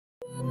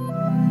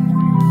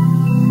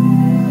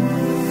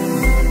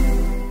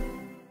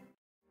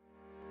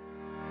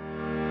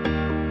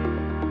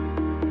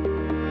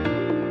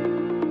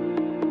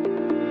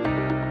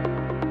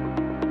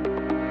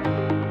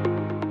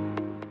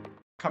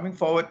coming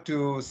forward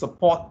to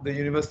support the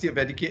University of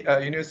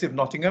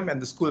Nottingham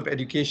and the School of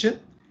Education,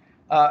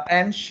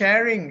 and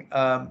sharing,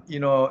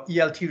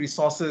 ELT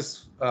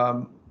resources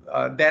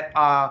that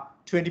are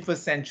 21st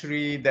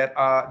century, that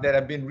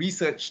have been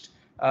researched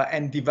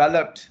and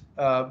developed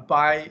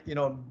by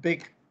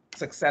big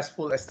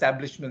successful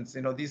establishments.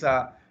 These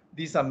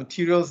are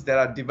materials that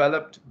are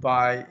developed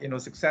by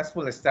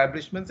successful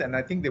establishments, and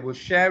I think they will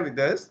share with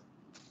us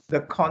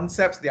the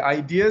concepts, the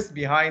ideas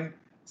behind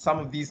some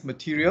of these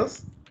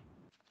materials,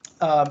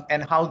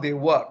 and how they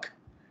work.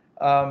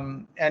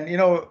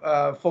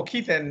 For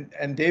Keith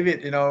and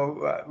David,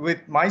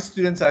 with my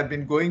students, I've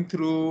been going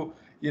through,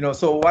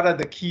 so what are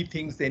the key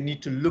things they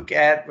need to look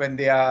at when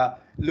they are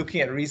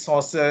looking at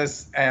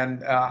resources,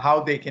 and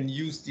how they can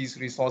use these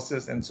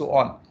resources, and so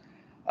on.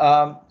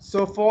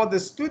 So for the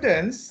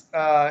students,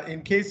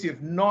 in case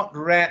you've not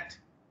read,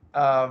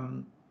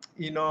 the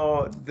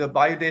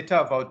biodata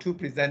of our two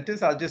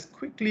presenters, I'll just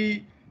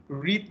quickly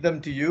read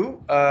them to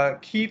you.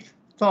 Keith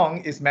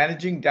Thong is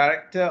Managing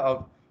Director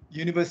of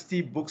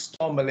University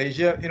Bookstore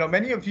Malaysia.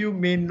 Many of you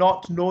may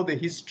not know the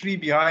history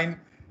behind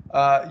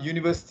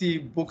University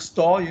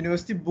Bookstore.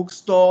 University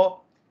Bookstore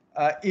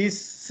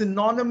is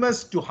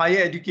synonymous to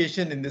higher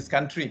education in this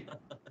country.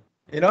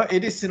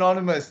 It is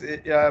synonymous.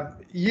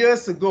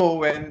 Years ago,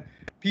 when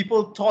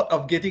people thought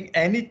of getting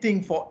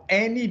anything for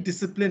any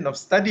discipline of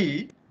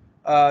study,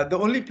 the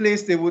only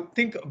place they would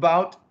think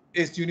about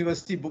is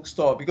University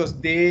Bookstore, because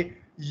they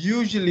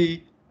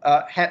usually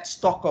had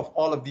stock of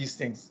all of these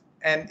things.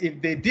 And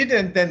if they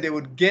didn't, then they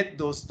would get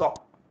those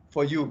stock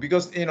for you,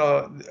 because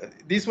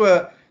these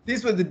were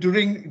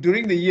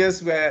during the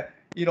years where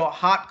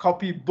hard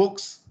copy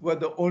books were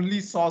the only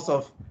source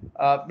of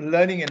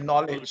learning and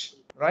knowledge,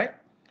 right?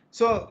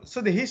 So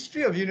the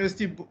history of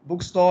University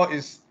Bookstore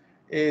is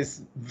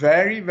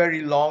very,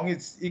 very long.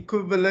 It's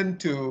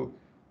equivalent to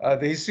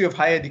the history of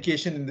higher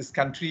education in this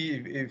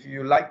country, if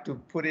you like to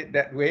put it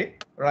that way,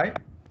 right?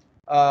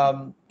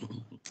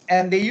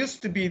 And they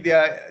used to be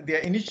their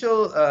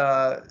initial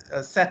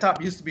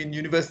setup used to be in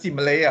University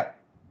Malaya,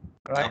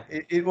 right?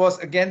 It was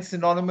again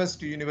synonymous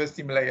to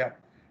University Malaya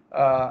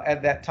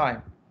at that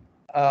time.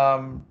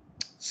 And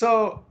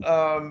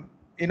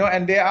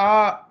they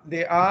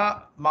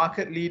are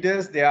market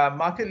leaders. They are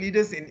market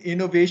leaders in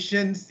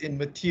innovations in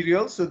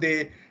materials. So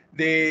they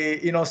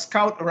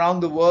scout around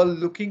the world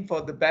looking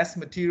for the best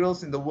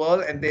materials in the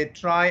world, and they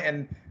try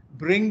and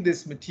bring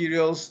these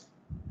materials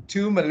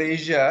to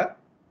Malaysia,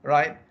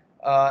 right?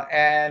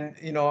 And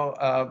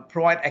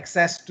provide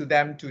access to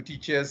them to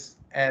teachers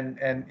and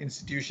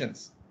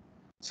institutions.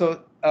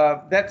 So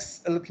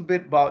that's a little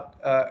bit about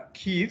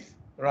Keith,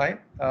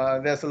 right?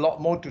 There's a lot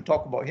more to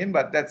talk about him,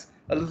 but that's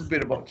a little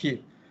bit about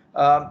Keith.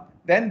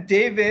 Then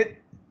David,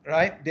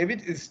 right?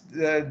 David is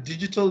the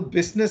digital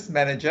business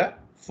manager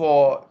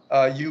for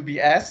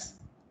UBS,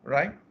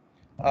 right?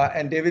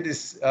 And David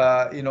is,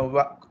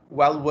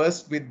 well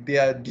versed with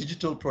their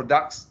digital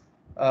products,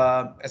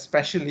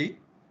 especially.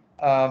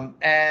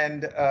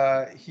 And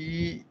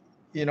he,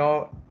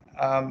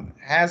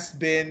 has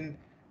been,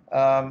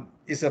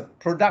 is a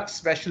product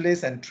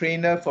specialist and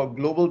trainer for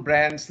global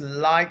brands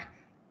like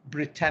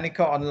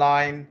Britannica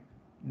Online,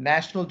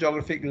 National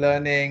Geographic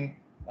Learning,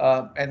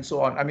 and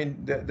so on. I mean,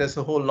 there's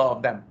a whole lot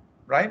of them,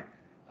 right?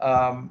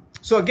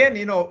 So again,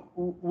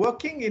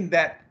 working in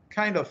that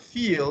kind of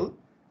field,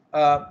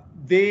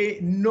 they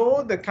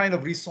know the kind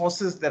of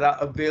resources that are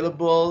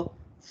available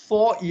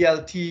for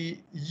ELT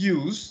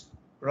use,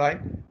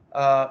 right?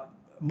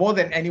 More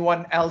than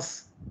anyone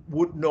else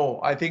would know.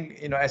 I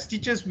think, as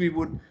teachers, we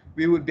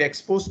would be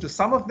exposed to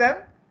some of them,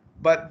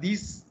 but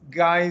these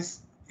guys,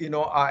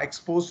 are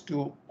exposed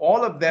to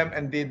all of them,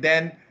 and they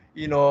then,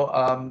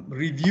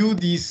 review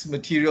these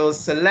materials,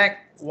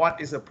 select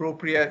what is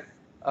appropriate,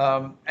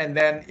 and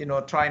then,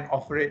 try and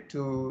offer it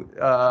to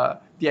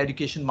the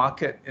education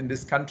market in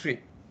this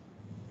country.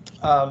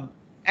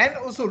 And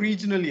also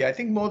regionally, I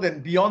think more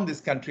than beyond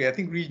this country, I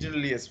think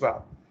regionally as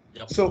well.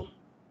 Yep. So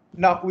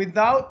now,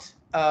 without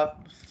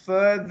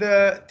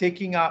further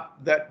taking up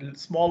that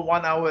small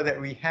 1 hour that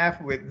we have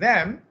with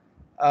them,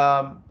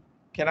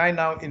 can I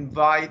now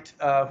invite,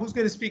 who's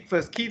going to speak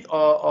first, Keith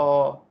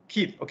or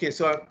Keith? Okay,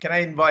 so can I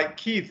invite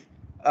Keith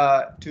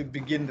to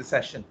begin the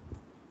session?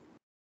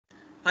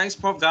 Thanks,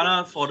 Prof.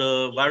 Ghana, for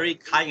the very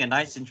kind and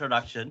nice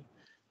introduction.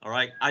 All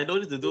right, I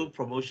don't need to do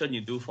promotion, you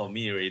do for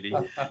me already.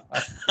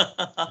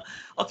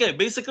 Okay,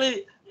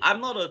 basically, I'm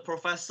not a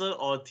professor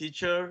or a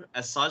teacher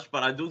as such,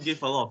 but I do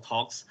give a lot of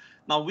talks.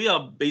 Now, we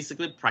are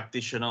basically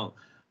practitioner.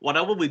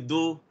 Whatever we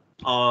do,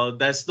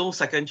 there's no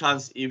second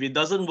chance. If it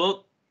doesn't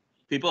work,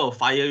 people will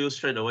fire you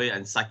straight away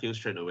and sack you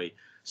straight away.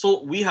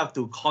 So we have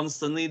to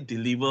constantly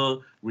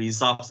deliver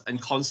results and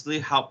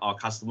constantly help our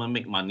customer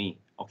make money,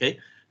 okay?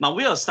 Now,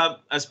 we are,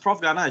 as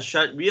Prof. Ghana has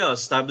shared, we are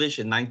established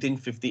in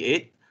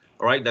 1958.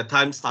 All right, that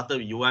time started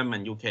with UM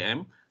and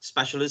UKM,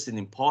 specialists in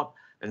import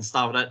and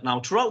stuff like that. Now,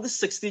 throughout these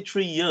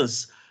 63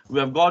 years, we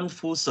have gone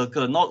full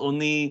circle, not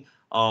only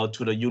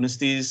to the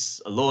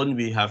universities alone.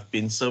 We have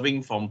been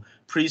serving from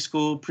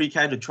preschool,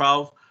 pre-K to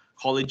 12,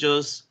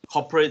 colleges,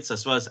 corporates,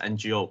 as well as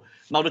NGO.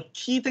 Now, the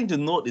key thing to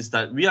note is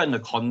that we are in the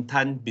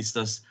content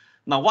business.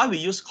 Now, why we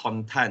use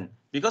content?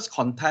 Because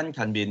content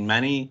can be in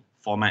many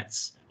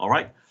formats, all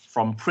right?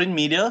 From print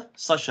media,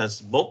 such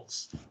as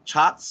books,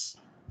 charts,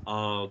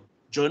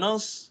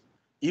 journals,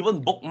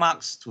 even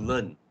bookmarks to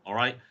learn, all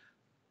right,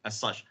 as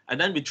such. And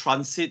then we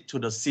transit to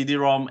the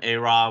CD-ROM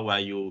era where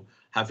you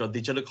have your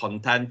digital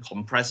content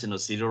compressed in a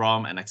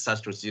CD-ROM and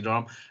accessed through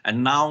CD-ROM.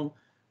 And now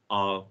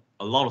a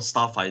lot of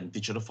stuff are in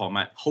digital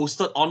format,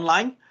 hosted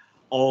online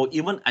or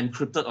even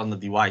encrypted on the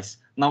device.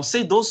 Now,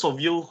 say those of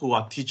you who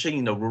are teaching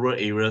in the rural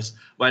areas,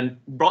 when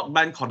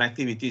broadband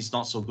connectivity is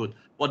not so good,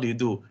 what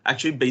do?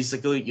 Actually,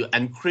 basically, you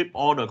encrypt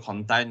all the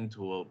content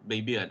into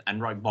maybe an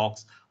Android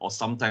box or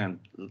something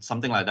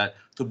like that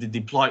to be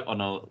deployed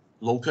on a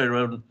local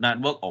area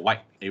network or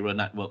wide area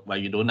network where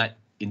you don't have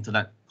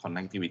internet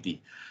connectivity.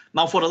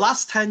 Now, for the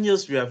last 10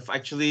 years, we have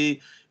actually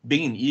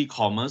been in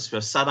e-commerce. We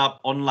have set up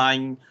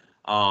online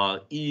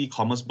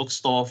e-commerce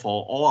bookstore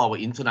for all our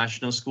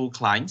international school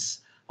clients.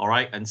 All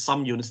right, and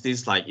some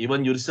universities, like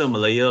even University of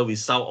Malaya, we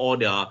sell all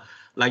their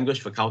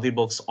language faculty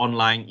books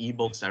online,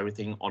 e-books,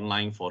 everything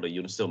online for the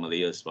University of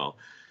Malaya as well.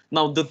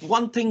 Now, the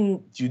one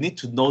thing you need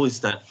to know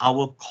is that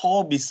our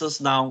core business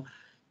now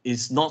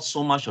is not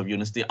so much of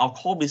university. Our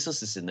core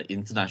business is in the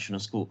international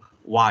school.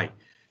 Why?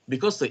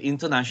 Because the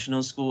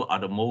international school are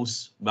the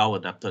most well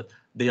adapted.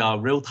 They are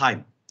real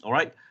time. All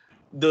right,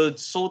 the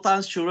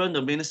Sultan's children,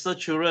 the minister's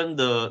children,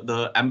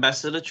 the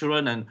ambassador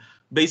children, and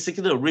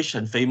basically the rich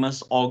and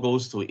famous all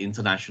goes to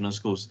international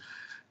schools.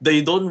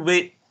 They don't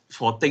wait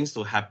for things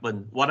to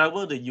happen.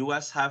 Whatever the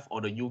US have or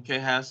the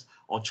UK has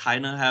or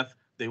China have,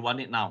 they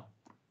want it now.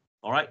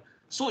 All right.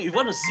 So if you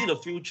want to see the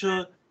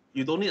future,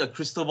 you don't need a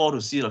crystal ball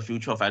to see the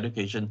future of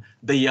education.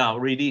 They are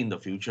already in the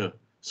future.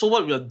 So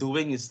what we are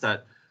doing is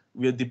that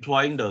we are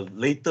deploying the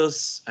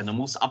latest and the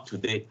most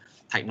up-to-date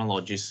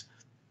technologies.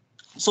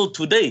 So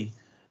today,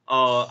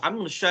 I'm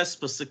going to share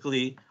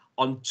specifically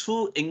on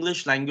 2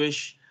 English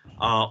language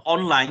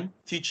online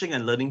teaching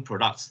and learning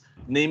products,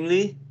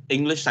 namely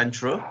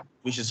EnglishCentral,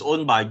 which is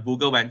owned by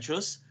Google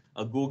Ventures,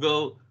 a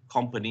Google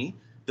company.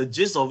 The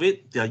gist of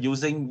it, they're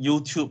using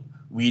YouTube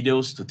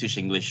videos to teach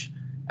English,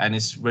 and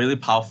it's really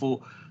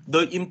powerful.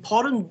 The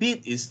important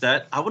bit is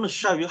that I want to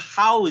show you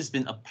how it's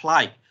been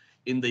applied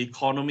in the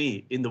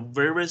economy, in the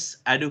various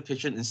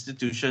education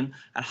institutions,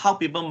 and how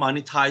people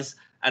monetize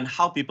and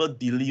how people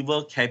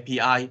deliver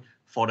KPI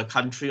for the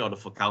country or the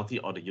faculty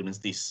or the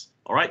universities.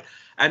 All right.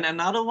 And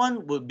another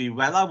one would be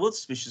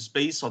Vellawoods, which is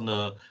based on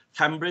the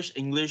Cambridge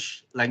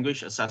English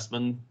Language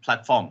Assessment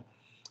Platform.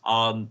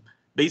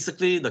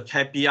 Basically, the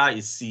KPI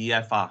is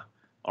CEFR.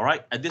 All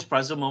right. At this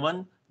present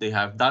moment, they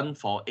have done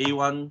for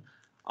A1,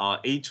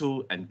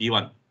 A2, and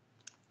B1.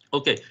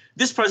 Okay.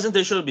 This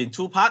presentation will be in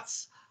 2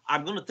 parts.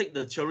 I'm going to take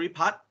the theory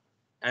part,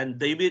 and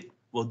David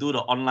will do the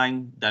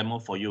online demo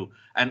for you.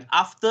 And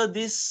after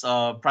this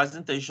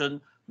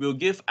presentation, we'll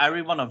give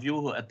every one of you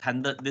who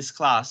attended this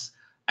class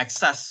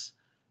access.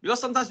 Because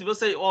sometimes people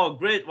say, oh,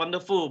 great,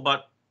 wonderful,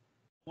 but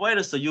where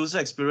is the user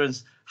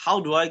experience? How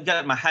do I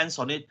get my hands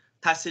on it,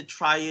 test it,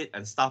 try it,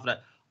 and stuff like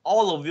that?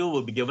 All of you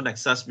will be given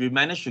access. We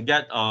managed to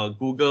get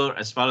Google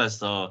as well as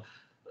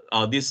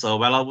this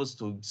Vellawoods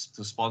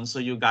to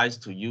sponsor you guys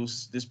to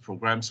use this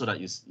program so that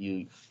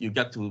you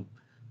get to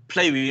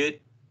play with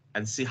it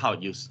and see how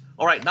it uses.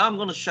 All right, now I'm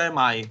going to share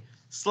my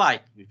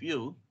slide with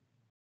you.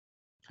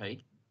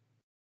 Okay.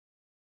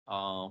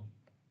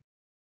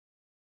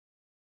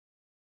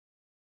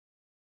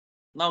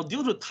 Now,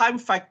 due to time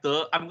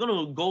factor, I'm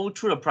going to go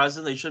through the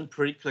presentation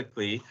pretty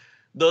quickly.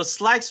 The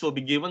slides will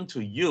be given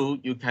to you.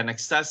 You can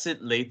access it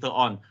later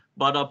on.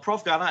 But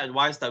Prof. Ghana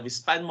advised that we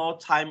spend more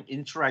time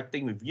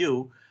interacting with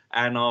you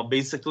and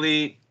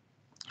basically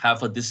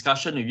have a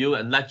discussion with you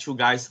and let you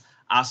guys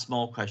ask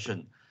more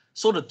questions.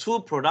 So the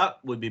 2 products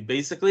would be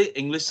basically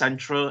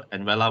EnglishCentral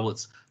and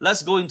Vellawoods.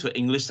 Let's go into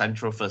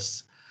EnglishCentral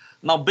first.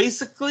 Now,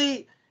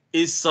 basically,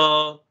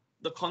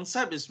 the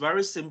concept is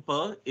very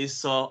simple.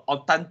 It's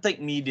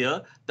authentic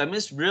media. That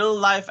means real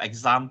life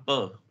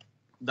example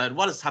that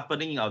what is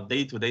happening in our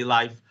day-to-day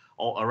life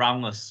or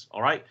around us.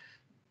 All right,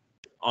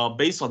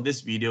 based on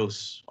these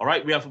videos. All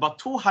right, we have about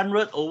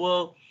 200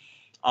 over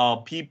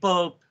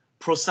people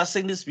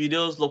processing these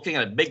videos, looking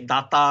at big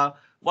data,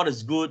 what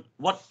is good,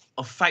 what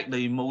affect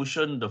the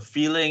emotion, the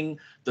feeling,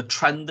 the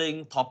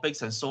trending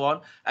topics, and so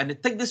on. And they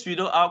take this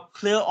video out,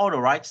 clear all the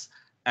rights,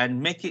 and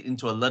make it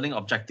into a learning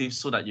objective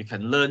so that you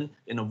can learn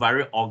in a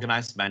very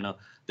organized manner.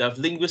 They have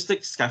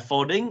linguistic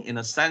scaffolding in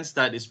a sense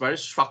that it's very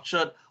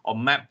structured or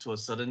mapped to a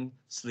certain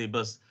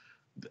syllabus.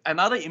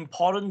 Another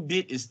important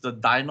bit is the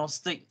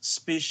diagnostic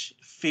speech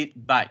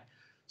feedback,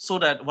 so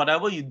that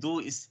whatever you do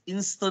is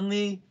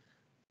instantly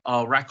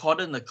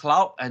recorded in the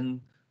cloud, and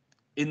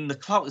in the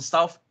cloud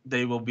itself,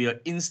 there will be an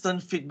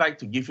instant feedback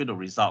to give you the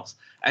results.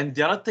 And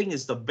the other thing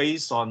is the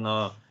based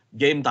on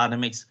game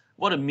dynamics.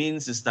 What it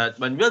means is that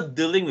when we're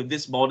dealing with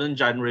this modern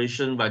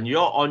generation, when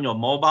you're on your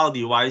mobile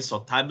device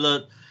or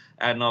tablet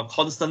and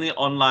constantly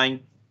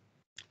online,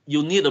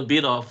 you need a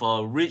bit of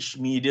rich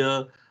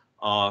media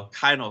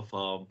kind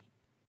of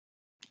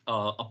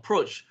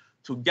approach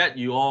to get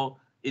you all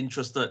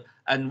interested.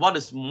 And what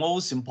is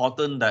most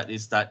important that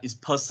is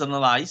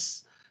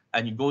personalized,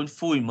 and you go in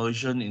full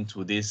immersion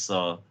into this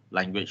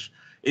language.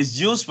 It's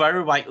used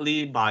very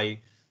widely by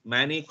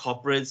many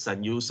corporates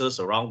and users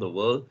around the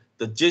world.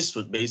 The gist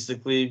would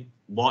basically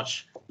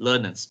watch,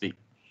 learn, and speak.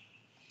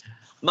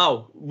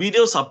 Now,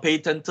 videos are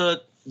patented.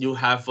 You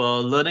have a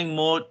learning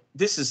mode.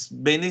 This is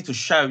mainly to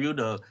share with you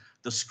the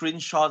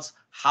screenshots,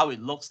 how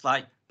it looks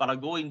like, but I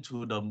go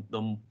into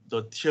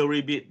the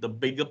theory bit, the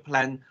bigger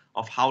plan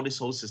of how this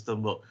whole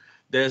system works.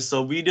 There's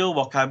a video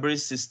vocabulary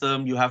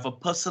system. You have a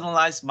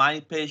personalized My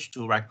Page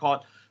to record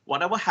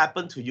whatever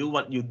happened to you,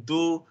 what you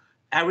do,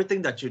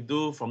 everything that you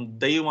do from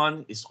day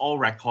one is all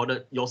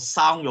recorded. Your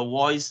sound, your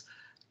voice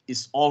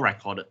is all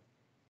recorded.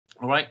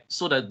 All right,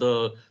 so that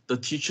the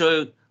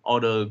teacher or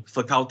the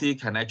faculty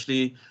can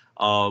actually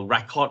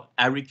record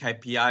every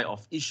KPI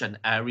of each and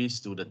every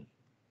student.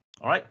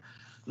 All right.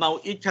 Now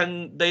it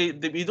can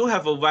we do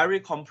have a very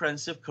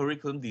comprehensive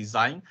curriculum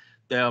design.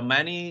 There are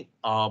many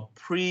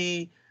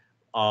kind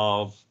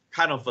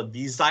of a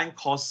design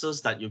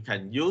courses that you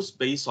can use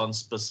based on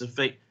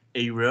specific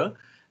area,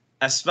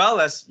 as well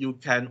as you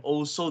can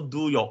also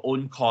do your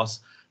own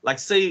course. Like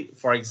say,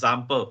 for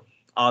example,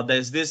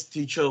 there's this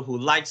teacher who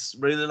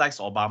really likes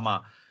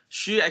Obama.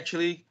 She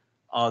actually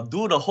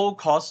do the whole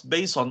course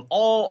based on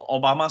all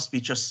Obama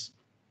speeches.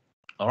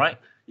 All right,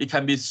 it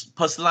can be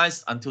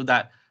personalized until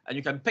that, and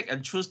you can pick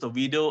and choose the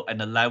video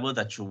and the level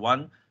that you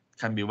want.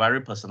 Can be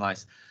very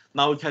personalized.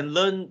 Now you can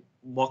learn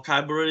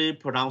vocabulary,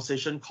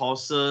 pronunciation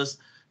courses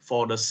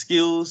for the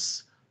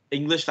skills,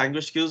 English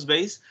language skills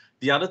base.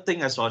 The other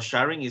thing as I was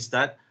sharing is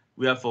that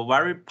we have a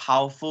very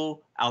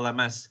powerful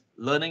LMS,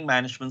 learning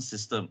management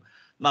system.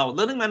 Now,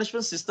 learning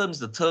management system is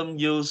the term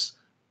used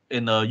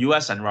in the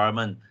US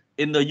environment.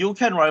 In the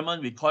UK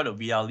environment, we call it a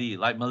VLE.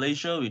 Like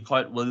Malaysia, we call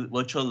it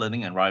virtual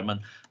learning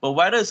environment. But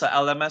whether it's an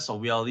LMS or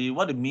VLE,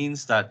 what it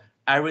means that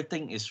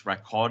everything is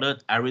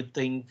recorded,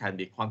 everything can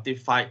be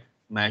quantified,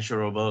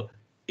 measurable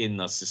in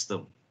a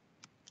system.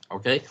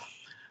 Okay,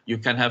 you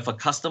can have a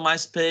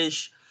customized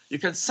page. You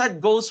can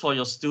set goals for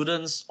your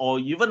students, or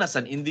even as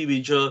an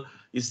individual,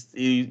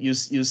 you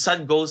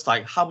set goals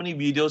like how many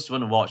videos you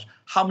want to watch,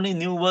 how many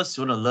new words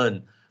you want to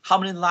learn, how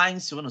many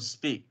lines you want to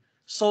speak.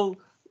 So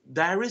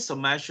there is a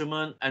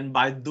measurement, and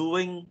by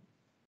doing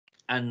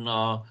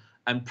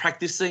and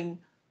practicing,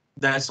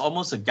 there's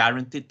almost a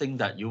guaranteed thing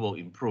that you will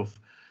improve.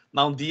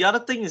 Now, the other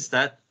thing is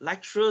that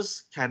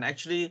lecturers can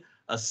actually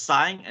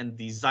assign and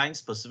design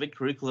specific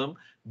curriculum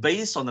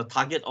based on the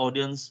target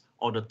audience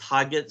or the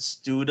target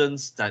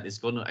students that is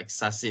going to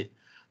access it.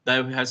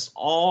 That has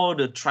all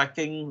the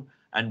tracking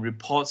and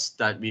reports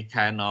that we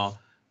can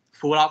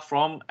pull out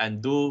from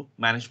and do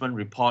management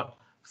report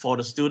for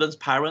the students,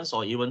 parents,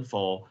 or even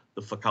for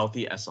the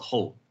faculty as a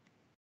whole.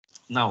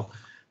 Now,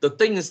 the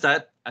thing is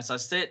that, as I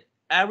said,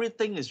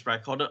 everything is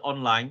recorded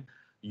online.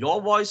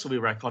 Your voice will be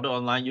recorded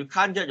online. You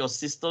can't get your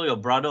sister, your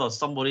brother, or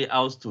somebody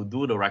else to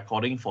do the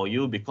recording for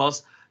you,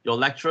 because your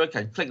lecturer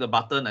can click the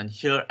button and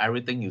hear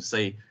everything you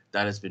say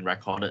that has been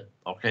recorded.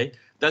 Okay,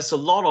 there's a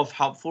lot of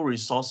helpful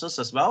resources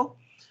as well.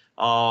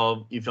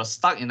 If you're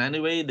stuck in any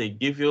way, they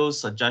give you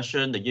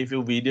suggestions, they give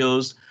you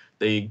videos,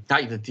 they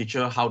guide the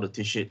teacher how to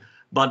teach it.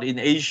 But in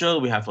Asia,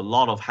 we have a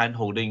lot of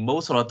hand-holding.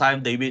 Most of the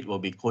time, David will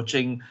be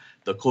coaching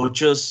the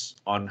coaches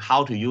on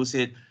how to use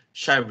it,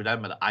 share with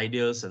them the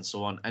ideas and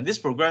so on. And this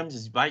program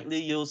is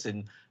widely used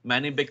in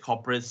many big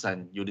corporates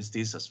and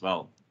universities as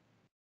well.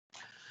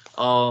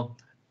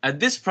 At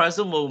this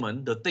present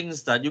moment, the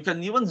things that you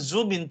can even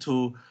zoom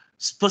into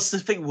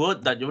specific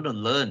word that you want to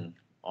learn,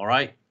 all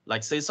right?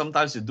 Like say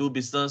sometimes you do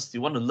business,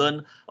 you want to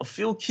learn a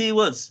few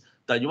keywords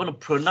that you want to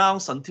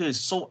pronounce until it's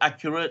so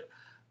accurate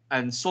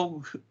and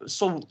so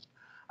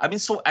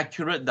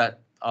accurate that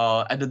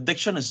and the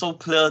diction is so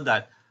clear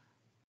that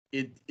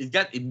it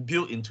gets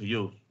imbued into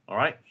you, all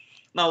right?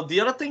 Now,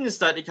 the other thing is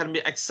that it can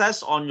be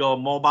accessed on your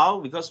mobile,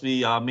 because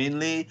we are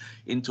mainly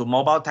into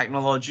mobile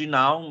technology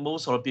now.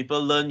 Most of the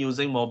people learn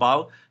using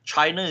mobile.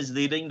 China is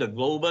leading the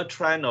global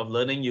trend of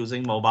learning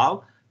using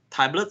mobile,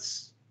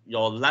 tablets,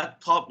 your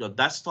laptop, your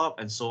desktop,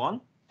 and so on.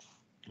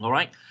 All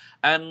right.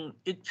 And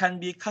it can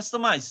be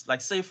customized.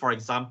 Like say, for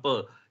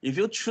example, if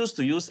you choose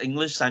to use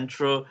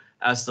EnglishCentral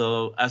as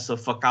a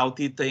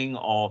faculty thing,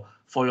 or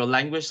for your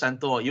language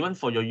center, or even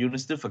for your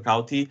university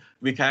faculty,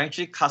 we can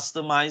actually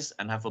customize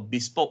and have a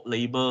bespoke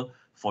label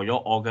for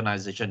your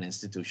organization,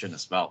 institution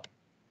as well.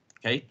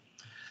 Okay.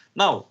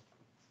 Now,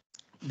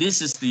 this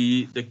is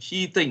the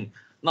key thing.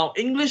 Now,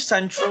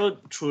 EnglishCentral,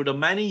 through the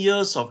many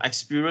years of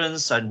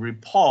experience and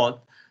report,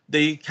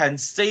 they can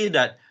say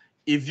that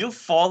if you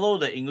follow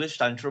the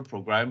EnglishCentral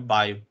program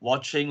by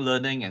watching,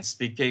 learning, and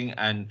speaking,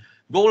 and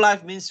go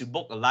live means you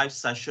book a live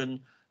session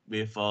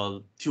with a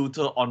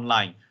tutor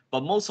online.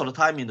 But most of the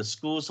time in the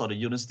schools or the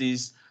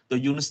universities, the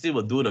university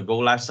will do the go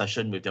live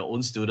session with their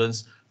own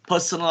students,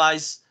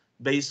 personalized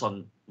based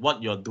on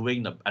what you're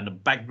doing and the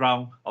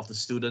background of the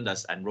student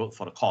that's enrolled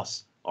for the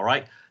course. All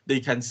right. They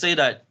can say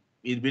that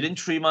within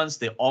 3 months,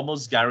 they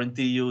almost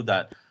guarantee you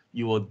that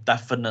you will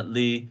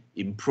definitely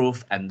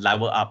improve and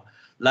level up.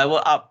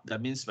 Level up,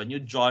 that means when you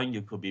join,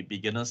 you could be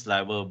beginner's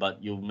level,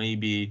 but you may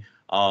be,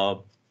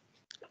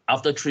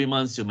 after 3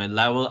 months, you may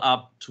level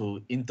up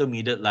to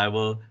intermediate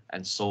level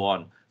and so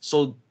on.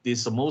 So this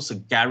is the most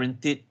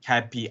guaranteed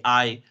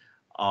KPI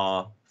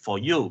for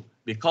you,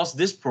 because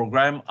this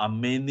program are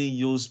mainly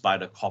used by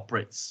the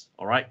corporates,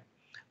 all right?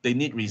 They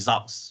need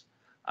results,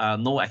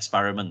 no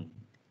experiment.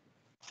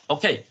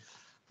 Okay,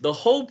 the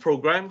whole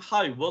program,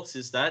 how it works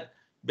is that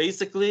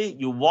basically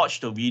you watch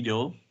the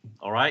video,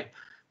 all right?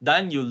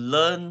 Then you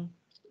learn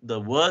the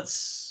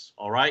words,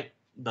 all right?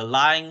 The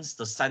lines,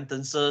 the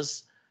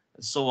sentences,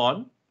 and so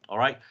on, all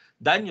right?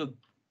 Then you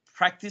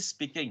practice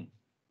speaking,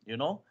 you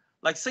know?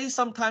 Like say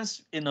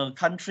sometimes in a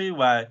country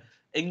where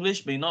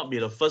English may not be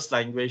the first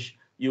language,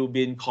 you've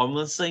been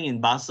conversing in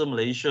Bahasa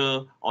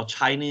Malaysia or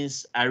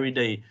Chinese every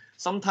day.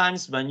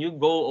 Sometimes when you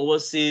go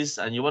overseas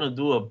and you want to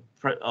do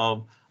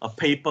a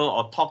paper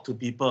or talk to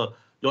people,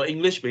 your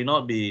English may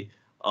not be,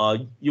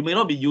 you may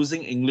not be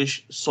using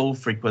English so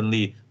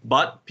frequently,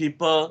 but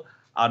people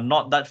are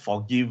not that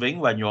forgiving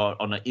when you're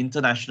on an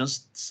international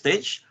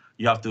stage.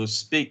 You have to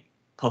speak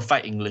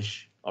perfect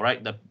English, all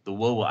right? The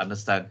world will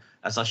understand.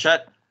 As I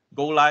said,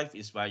 Go Live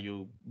is where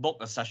you book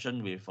a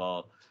session with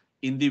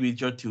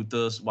individual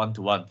tutors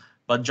one-to-one,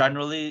 but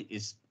generally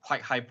it's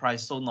quite high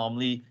price. So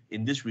normally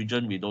in this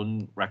region, we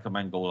don't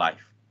recommend Go Live.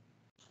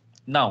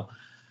 Now,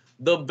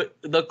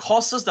 the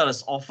courses that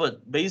is offered,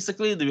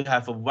 basically we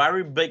have a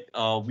very big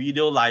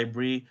video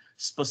library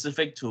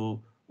specific to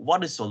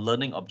what is your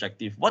learning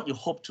objective, what you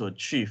hope to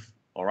achieve,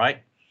 all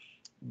right?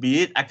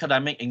 Be it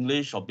academic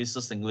English or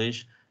business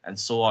English and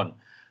so on.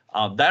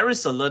 There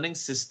is a learning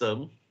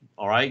system,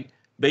 all right,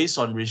 based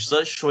on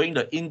research showing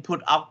the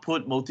input,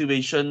 output,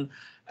 motivation,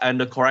 and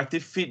the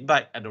corrective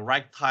feedback at the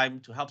right time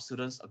to help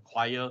students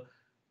acquire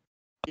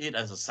it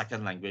as a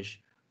second language.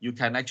 You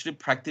can actually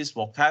practice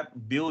vocab,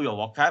 build your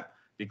vocab,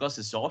 because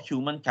it's your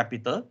human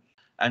capital.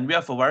 And we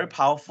have a very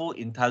powerful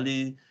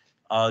intelligent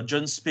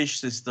speech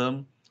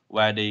system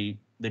where they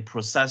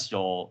process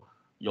your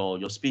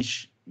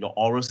speech, your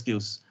oral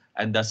skills.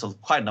 And there's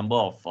quite a number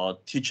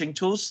of teaching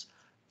tools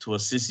to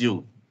assist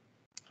you,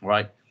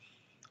 right?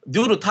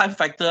 Due to time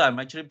factor, I'm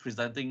actually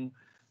presenting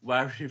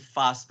very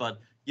fast, but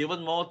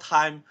given more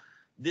time,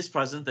 this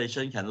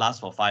presentation can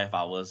last for 5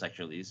 hours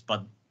actually.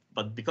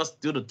 But because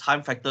due to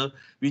time factor,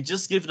 we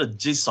just give the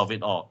gist of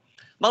it all.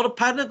 Now, the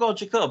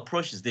pedagogical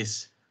approach is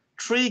this: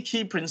 3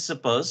 key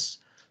principles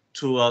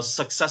to a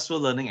successful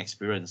learning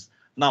experience.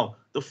 Now,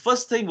 the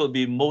first thing will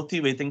be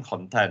motivating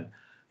content.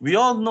 We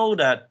all know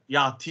that,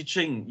 yeah,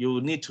 teaching,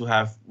 you need to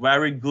have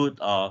very good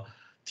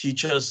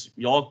teachers.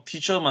 Your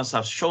teacher must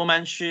have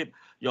showmanship.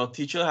 Your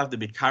teacher have to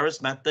be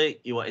charismatic.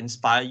 It will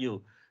inspire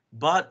you.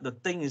 But the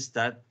thing is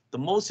that the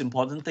most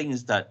important thing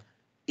is that,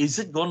 is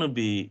it going to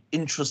be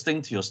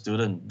interesting to your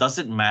student? Does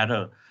it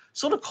matter?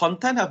 So the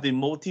content have to be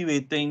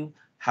motivating,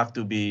 have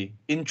to be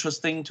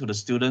interesting to the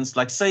students.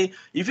 Like say,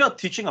 if you're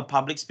teaching a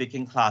public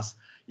speaking class,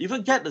 if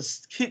you get the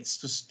kids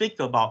to speak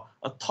about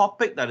a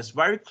topic that is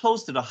very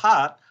close to the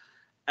heart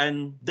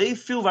and they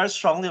feel very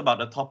strongly about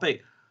the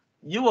topic,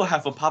 you will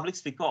have a public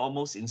speaker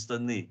almost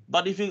instantly.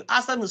 But if you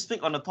ask them to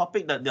speak on a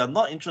topic that they are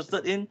not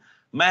interested in,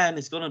 man,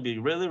 it's going to be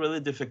really, really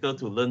difficult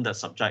to learn that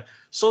subject.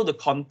 So the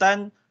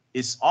content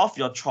is of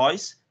your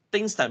choice,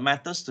 things that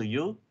matters to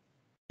you,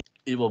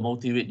 it will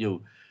motivate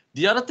you.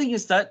 The other thing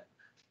is that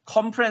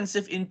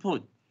comprehensive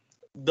input.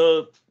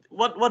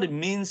 What it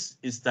means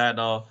is that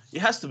it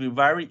has to be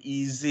very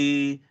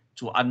easy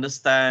to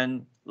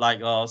understand. Like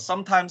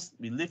sometimes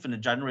we live in a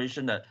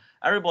generation that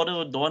everybody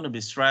don't want to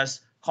be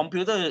stressed.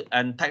 Computer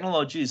and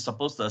technology is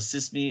supposed to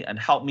assist me and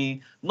help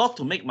me, not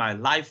to make my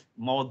life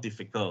more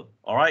difficult.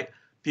 All right,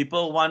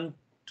 people want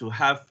to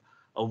have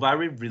a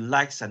very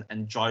relaxed and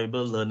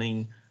enjoyable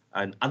learning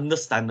and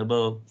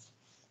understandable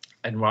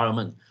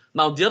environment.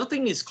 Now, the other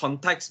thing is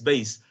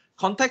context-based.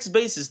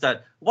 Context-based is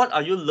that what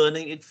are you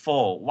learning it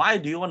for? Why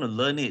do you want to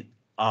learn it?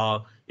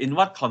 In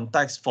what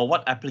context? For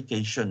what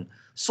application?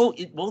 So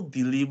it will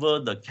deliver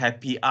the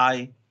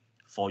KPI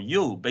for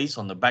you based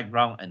on the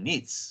background and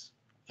needs.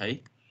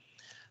 Okay.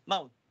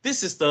 Now,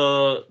 this is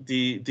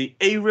the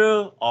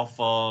area of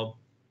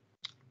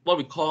what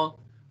we call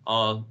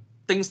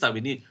things that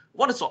we need.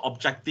 What is your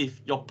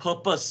objective, your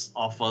purpose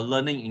of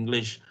learning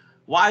English?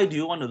 Why do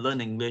you want to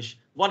learn English?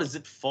 What is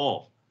it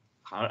for?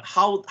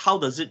 How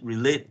does it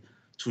relate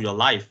to your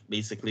life,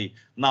 basically?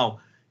 Now,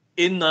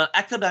 in the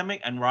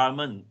academic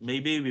environment,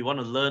 maybe we want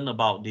to learn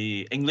about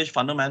the English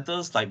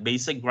fundamentals like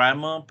basic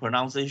grammar,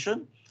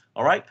 pronunciation,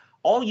 all right?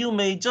 Or you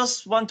may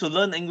just want to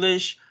learn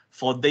English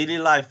for daily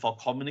life, for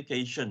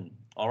communication,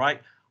 all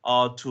right?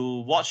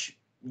 To watch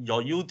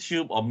your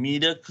YouTube or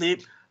media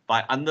clip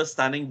by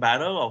understanding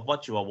better of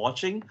what you are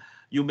watching.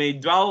 You may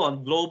dwell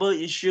on global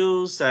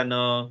issues and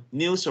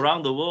news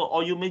around the world,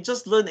 or you may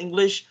just learn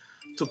English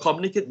to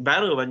communicate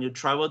better when you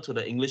travel to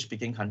the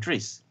English-speaking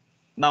countries.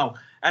 Now,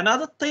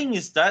 another thing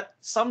is that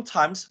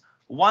sometimes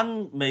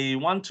one may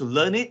want to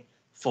learn it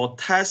for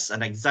tests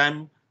and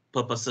exam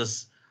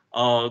purposes.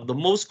 The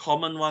most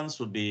common ones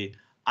would be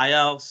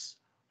IELTS,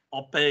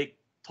 OPIC,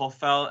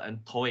 TOEFL,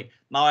 and TOEIC.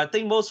 Now, I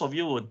think most of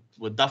you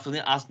would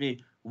definitely ask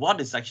me,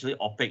 what is actually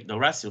OPIC? The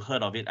rest you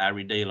heard of it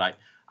every day, like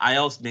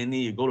IELTS mainly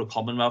you go to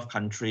Commonwealth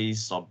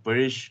countries or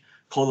British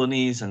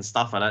colonies and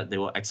stuff like that, they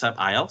will accept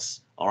IELTS,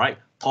 all right?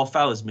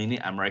 TOEFL is mainly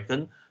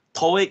American.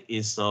 TOEIC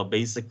is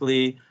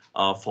basically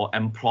for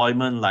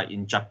employment, like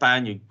in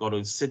Japan, you got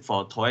to sit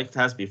for a TOEIC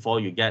test before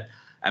you get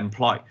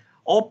employed.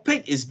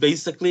 OPIC is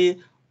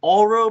basically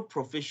oral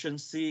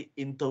proficiency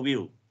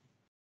interview,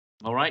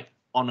 all right,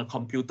 on a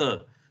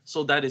computer.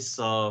 So that is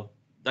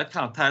that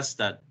kind of test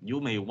that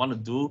you may want to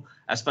do,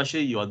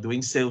 especially you are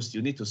doing sales,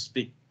 you need to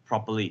speak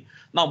properly.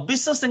 Now,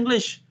 business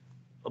English,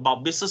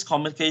 about business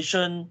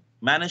communication,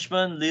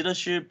 management,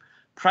 leadership,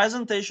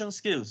 presentation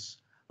skills.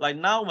 Like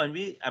now when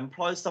we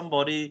employ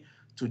somebody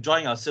to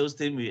join our sales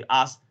team, we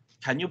ask,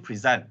 can you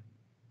present?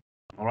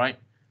 All right.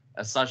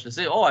 As such, they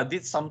say, oh, I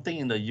did something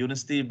in the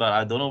university, but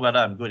I don't know whether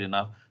I'm good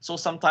enough. So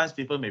sometimes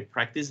people may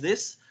practice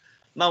this.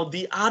 Now,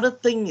 the other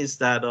thing is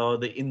that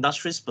the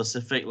industry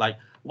specific, like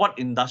what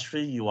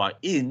industry you are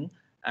in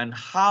and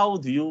how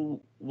do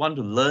you want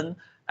to learn,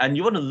 and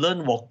you want to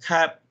learn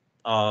vocab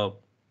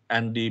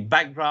and the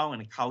background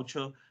and the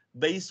culture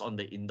based on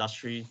the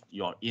industry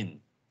you're in.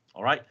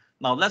 All right.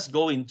 Now, let's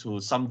go into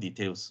some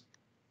details.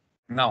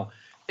 Now,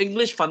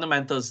 English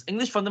fundamentals.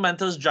 English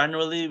fundamentals,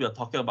 generally, we're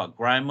talking about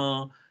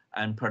grammar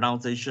and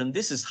pronunciation.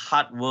 This is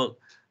hard work,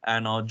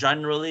 and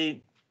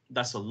generally,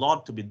 there's a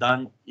lot to be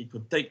done. It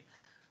could take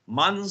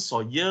months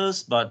or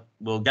years, but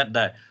we'll get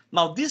there.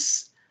 Now,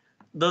 this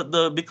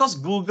because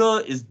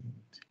Google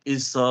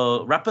is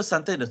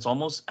represented in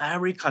almost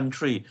every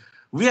country.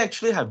 We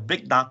actually have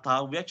big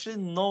data. We actually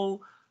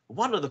know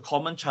what are the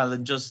common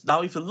challenges.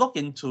 Now, if you look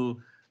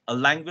into a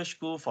language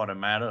school for the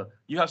matter,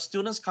 you have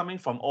students coming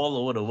from all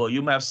over the world.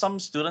 You may have some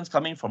students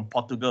coming from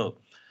Portugal,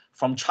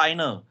 from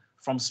China,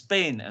 from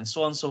Spain, and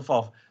so on and so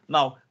forth.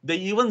 Now, they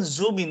even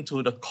zoom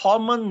into the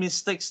common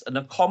mistakes and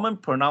the common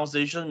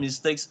pronunciation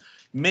mistakes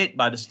made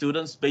by the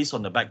students based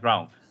on the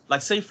background.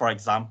 Like say, for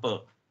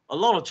example, a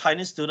lot of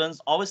Chinese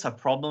students always have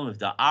problem with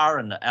the R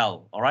and the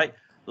L, all right?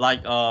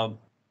 Like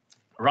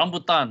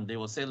rambutan, they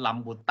will say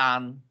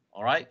lambutan,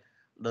 all right?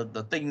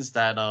 The things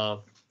that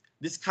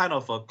this kind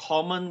of a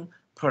common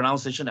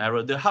pronunciation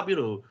error, they'll help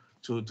you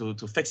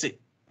to fix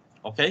it,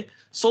 okay?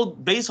 So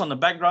based on the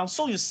background,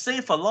 so you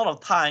save a lot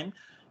of time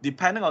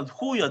depending on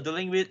who you're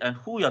dealing with and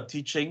who you're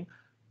teaching.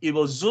 It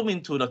will zoom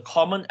into the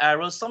common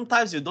errors.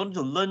 Sometimes you don't need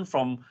to learn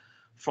from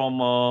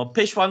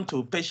page 1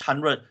 to page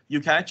 100.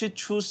 You can actually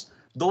choose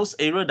those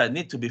areas that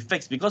need to be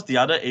fixed because the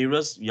other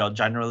areas you're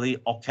generally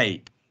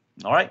okay.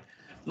 All right.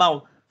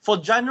 Now, for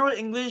general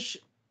English,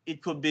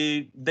 it could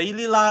be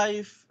daily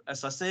life,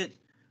 as I said,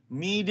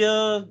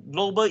 media,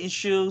 global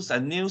issues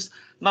and news.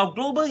 Now,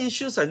 global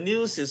issues and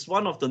news is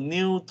one of the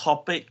new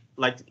topic,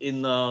 like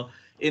in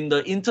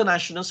the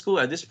international school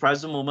at this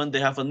present moment,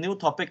 they have a new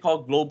topic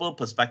called global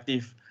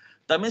perspective.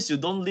 That means you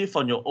don't live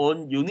on your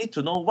own. You need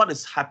to know what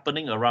is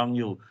happening around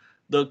you,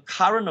 the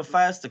current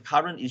affairs, the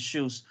current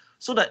issues,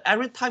 so that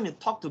every time you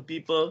talk to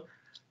people,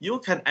 you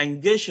can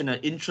engage in an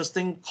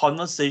interesting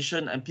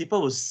conversation and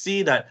people will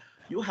see that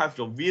you have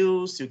your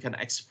views, you can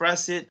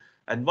express it,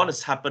 and what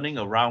is happening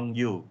around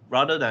you,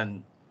 rather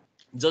than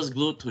just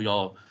glued to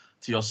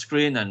your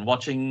screen and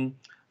watching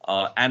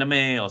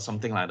anime or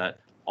something like that.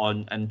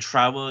 And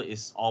travel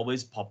is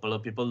always popular.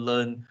 People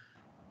learn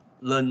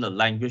the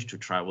language to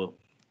travel.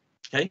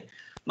 Okay.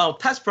 Now,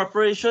 test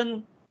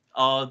preparation,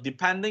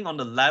 depending on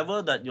the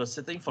level that you're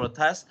sitting for the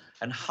test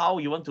and how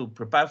you want to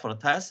prepare for the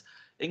test,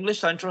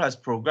 EnglishCentral has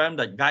programs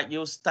that guide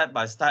you step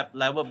by step,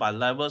 level by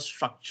level,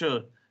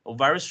 structured, a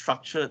very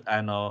structured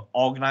and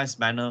organized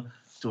manner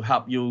to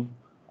help you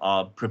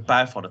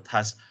prepare for the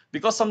test.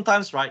 Because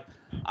sometimes, right,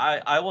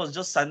 I was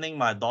just sending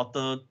my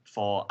daughter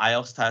for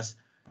IELTS test.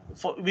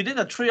 For within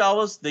the 3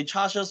 hours, they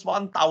charge us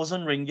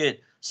 1,000 ringgit.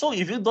 So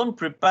if you don't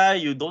prepare,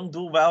 you don't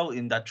do well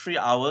in that 3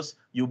 hours,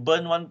 you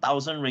burn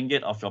 1,000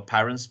 ringgit of your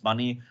parents'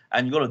 money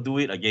and you got to do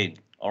it again.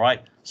 All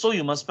right. So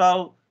you must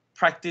well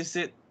practice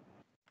it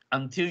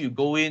until you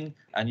go in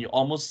and you're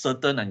almost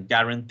certain and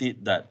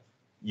guaranteed that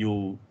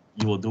you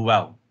will do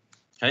well.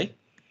 Okay.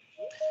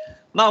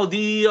 Now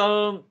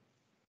the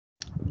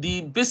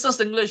business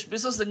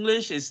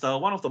English is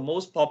one of the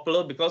most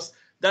popular because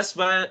that's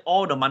where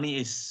all the money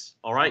is.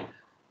 All right.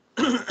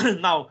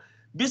 Now,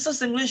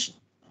 business English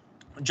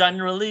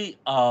generally,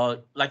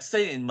 like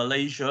say in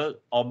Malaysia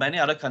or many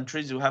other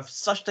countries, you have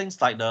such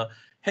things like the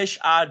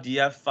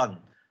HRDF fund,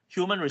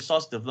 Human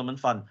Resource Development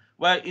Fund,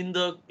 where in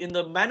the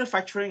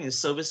manufacturing and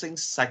servicing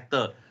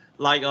sector,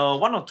 like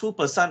 1 or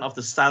 2% of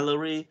the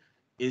salary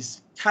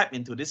is kept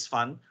into this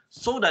fund,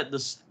 so that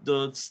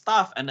the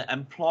staff and the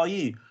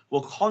employee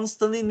will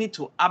constantly need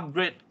to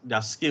upgrade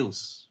their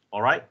skills.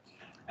 All right,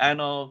 and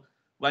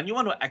when you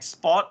want to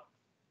export,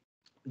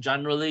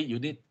 generally you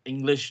need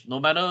English. No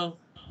matter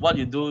what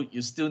you do,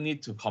 you still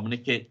need to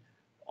communicate,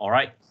 all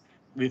right,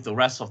 with the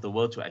rest of the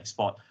world to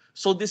export.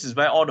 So this is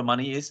where all the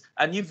money is.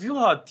 And if you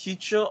are a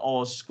teacher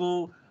or a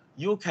school,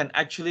 you can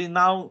actually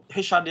now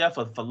HRDF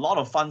for a lot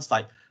of funds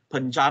like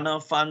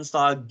Penjana funds,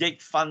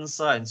 gig funds,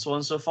 and so on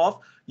and so forth.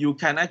 You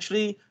can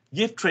actually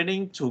give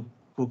training to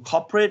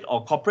corporate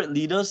or corporate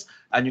leaders,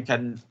 and you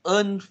can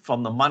earn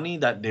from the money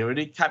that they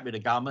already kept with the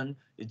government.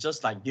 It's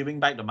just like giving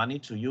back the money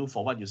to you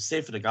for what you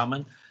save for the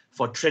government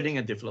for training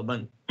and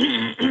development.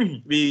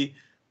 we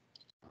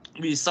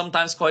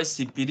sometimes call it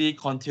CPD,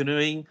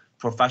 continuing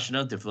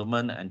professional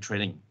development and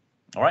training.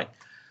 All right.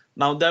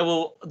 Now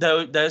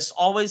there's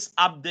always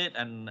update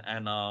and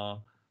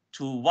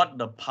to what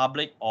the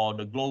public or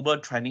the global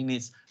trending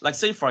needs. Like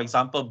say for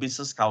example,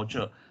 business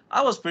culture.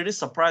 I was pretty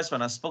surprised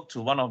when I spoke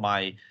to one of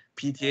my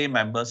PTA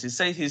members. He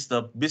said he's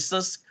the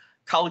business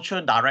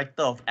culture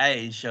director of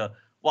AirAsia.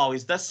 Wow,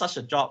 is that such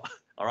a job?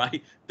 All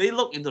right. They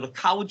look into the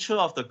culture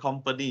of the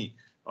company.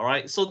 All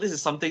right. So this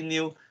is something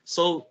new.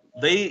 So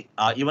they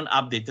are even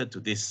updated to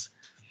this.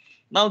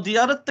 Now the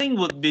other thing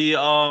would be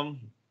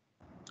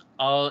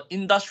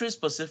industry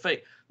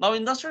specific. Now,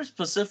 industry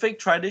specific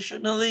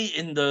traditionally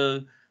in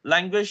the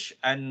language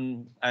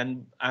and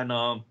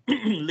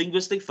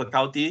linguistic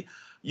faculty,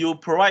 you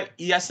provide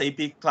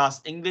ESAP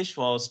class, English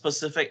for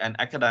specific and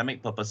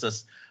academic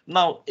purposes.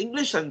 Now,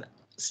 English and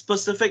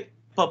specific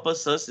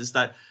purposes is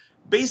that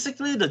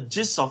basically the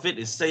gist of it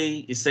is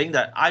saying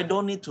that I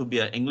don't need to be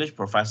an English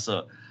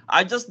professor.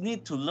 I just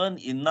need to learn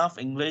enough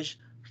English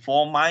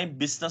for my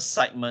business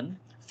segment,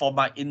 for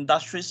my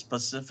industry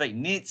specific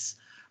needs.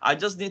 I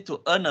just need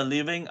to earn a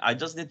living. I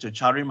just need to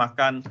cari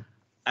makan,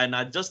 and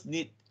I just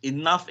need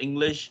enough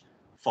English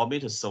for me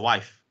to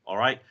survive. All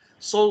right.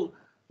 So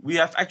we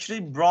have actually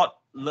brought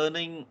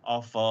learning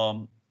of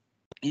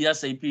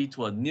ESAP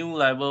to a new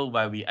level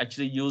where we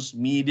actually use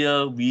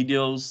media,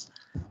 videos,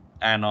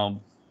 and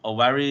a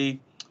very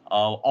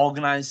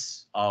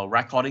organized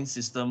recording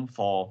system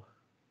for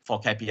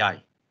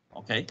KPI.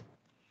 Okay.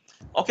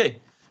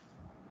 Okay.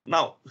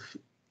 Now,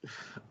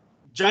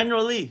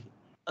 generally,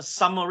 a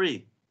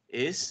summary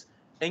is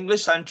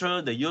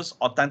EnglishCentral, they use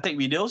authentic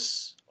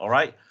videos, all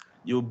right?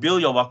 You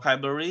build your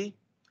vocabulary,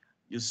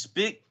 you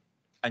speak,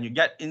 and you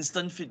get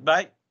instant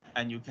feedback,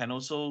 and you can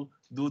also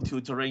do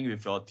tutoring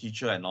with your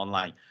teacher and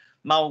online.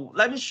 Now,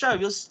 let me share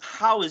with you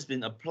how it's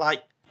been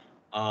applied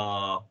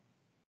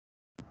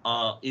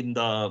in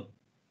the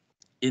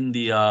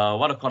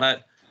what do you call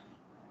that?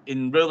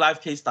 In real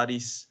life case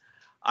studies.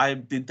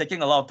 I've been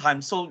taking a lot of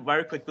time. So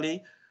very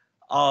quickly,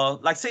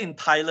 like say in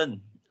Thailand,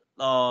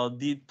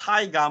 the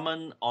Thai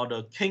government or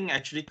the king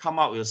actually come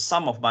out with a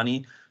sum of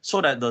money so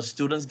that the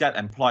students get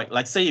employed.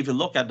 Like say if you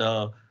look at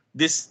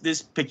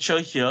this picture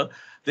here,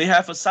 they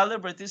have a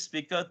celebrity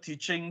speaker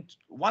teaching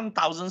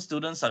 1,000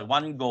 students at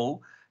one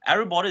go.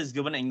 Everybody is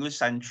given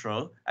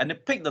EnglishCentral, and they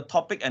pick the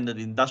topic and the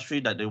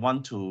industry that they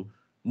want to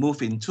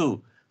move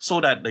into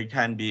so that they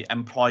can be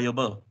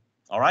employable.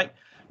 All right.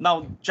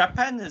 Now,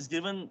 Japan has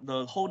given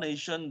the whole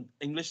nation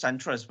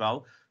EnglishCentral as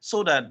well,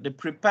 so that they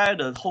prepare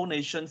the whole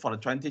nation for the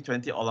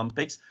 2020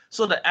 Olympics,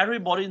 so that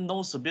everybody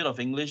knows a bit of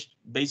English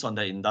based on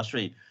their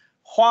industry.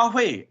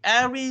 Huawei,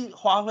 every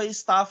Huawei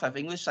staff have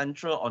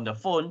EnglishCentral on their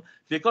phone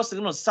because they're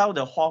going to sell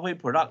the Huawei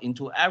product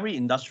into every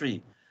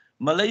industry.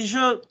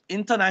 Malaysia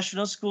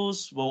international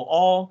schools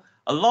will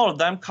a lot of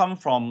them come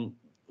from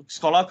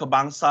Sekolah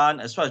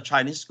Kebangsaan as well as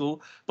Chinese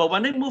school. But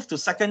when they move to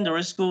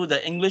secondary school,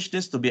 the English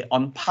needs to be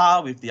on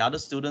par with the other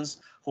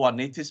students who are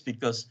native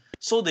speakers.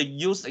 So they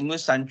use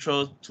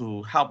EnglishCentral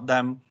to help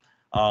them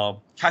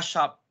catch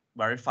up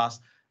very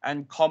fast.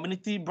 And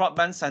community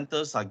broadband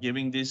centers are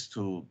giving this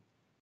to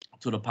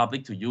the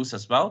public to use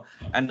as well.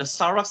 And the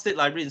Sarawak State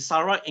Library, in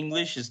Sarawak,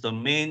 English is the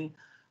main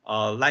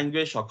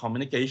language or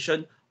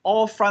communication.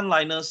 All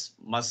frontliners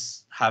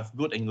must have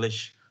good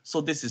English.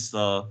 So this is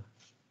the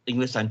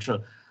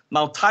EnglishCentral.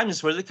 Now, time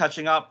is really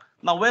catching up.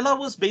 Now,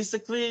 Vellawoods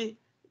basically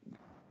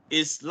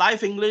is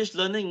live English,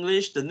 learning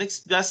English, the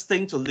next best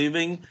thing to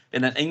living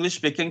in an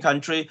English-speaking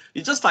country.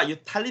 It's just like you're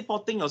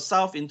teleporting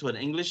yourself into an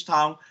English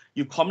town.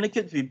 You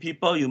communicate with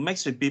people, you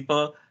mix with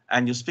people,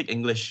 and you speak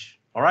English.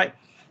 All right?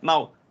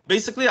 Now,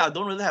 basically, I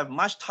don't really have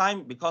much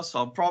time because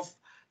Prof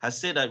has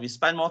said that we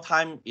spend more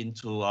time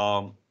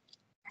into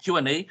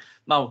Q&A.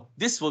 Now,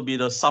 this will be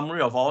the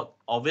summary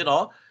of it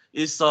all.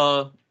 It's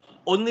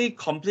only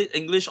complete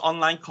English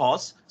online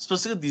course,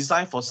 specifically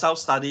designed for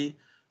self-study,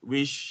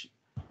 which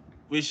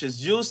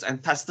is used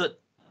and tested,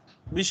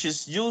 which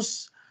is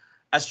used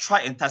as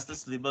tried and tested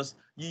syllabus.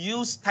 You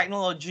use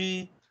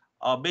technology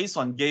based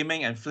on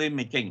gaming and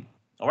filmmaking,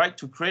 all right,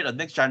 to create a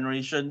next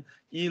generation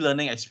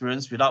e-learning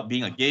experience without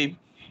being a game.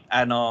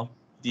 And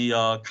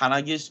the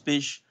Carnegie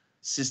speech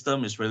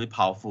system is really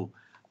powerful.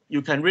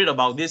 You can read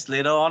about this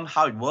later on,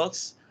 how it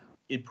works.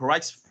 It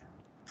provides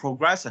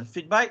progress and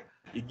feedback.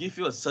 It gives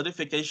you a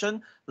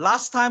certification.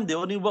 Last time they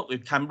only worked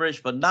with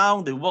Cambridge, but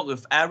now they work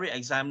with every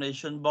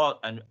examination board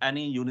and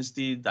any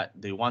university that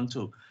they want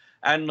to.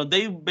 And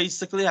they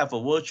basically have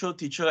a virtual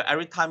teacher.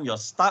 Every time you're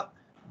stuck,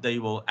 they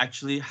will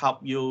actually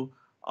help you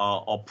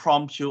or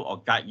prompt you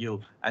or guide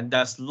you. And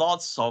there's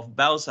lots of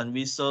bells and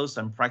whistles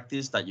and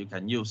practice that you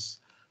can use.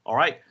 All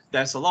right.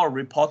 There's a lot of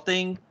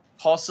reporting.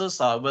 Courses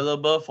are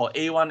available for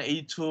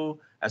A1, A2,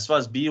 as well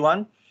as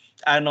B1.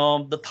 And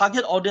the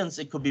target audience,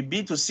 it could be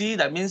B2C,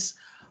 that means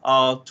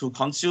to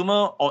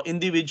consumer or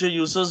individual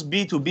users,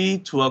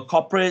 B2B to a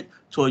corporate,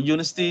 to a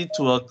university,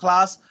 to a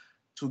class,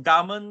 to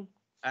government,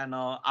 and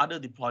other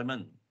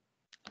deployment.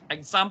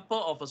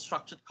 Example of a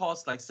structured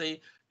course, like say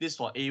this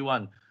for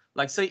A1,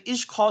 like say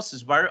each course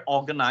is very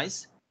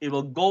organized. It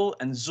will go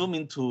and zoom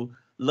into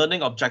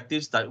learning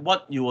objectives, that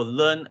what you will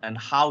learn and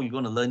how you're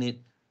going to learn it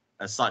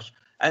as such.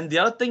 And the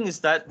other thing is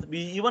that we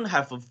even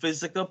have a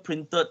physical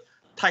printed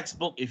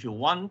textbook if you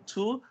want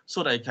to,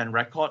 so that you can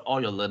record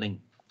all your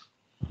learning.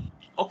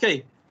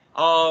 Okay,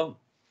 I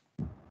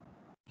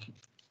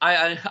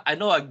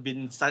know I've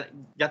been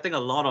getting a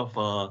lot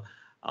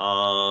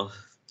of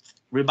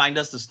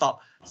reminders to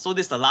stop. So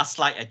this is the last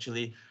slide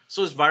actually.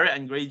 So it's very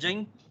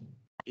engaging.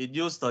 It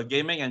used the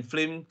gaming and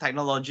film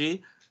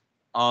technology,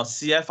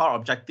 CFR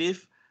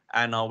objective,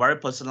 and very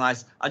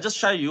personalized. I just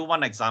share you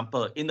one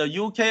example. In the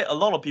UK, a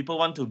lot of people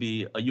want to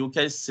be a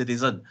UK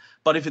citizen,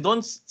 but if you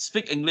don't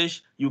speak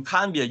English, you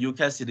can't be a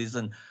UK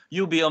citizen.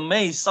 You'll be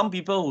amazed. Some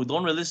people who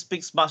don't really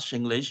speak much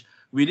English,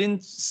 within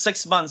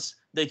 6 months,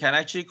 they can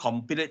actually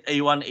complete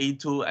A1,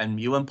 A2, and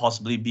even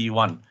possibly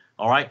B1.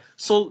 All right.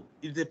 So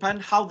it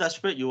depends how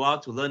desperate you are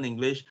to learn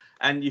English.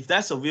 And if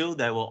there's a will,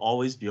 there will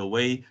always be a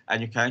way,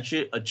 and you can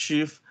actually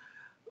achieve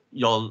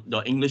your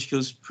English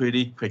skills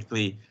pretty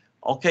quickly.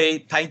 Okay,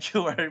 thank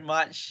you very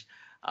much.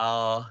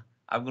 I'm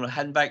going to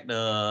hand back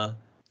the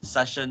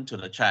session to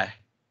the chair.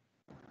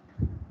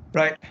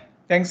 Right.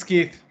 Thanks,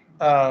 Keith.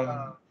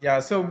 Yeah,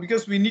 so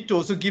because we need to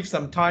also give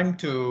some time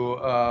to,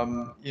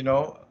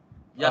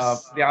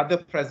 Yes. the other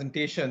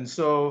presentation.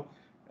 So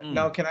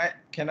now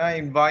can I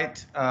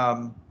invite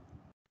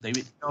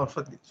David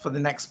for the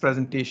next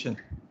presentation?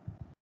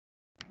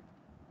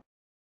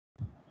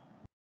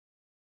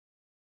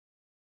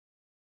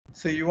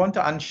 So you want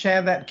to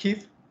unshare that,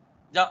 Keith?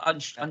 Yeah,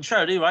 unshare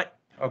already, right?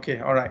 Okay,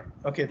 all right.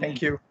 Okay,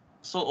 thank you.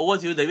 So over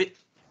to you, David.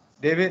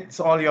 David, it's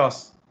all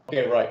yours.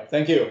 Okay, right.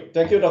 Thank you.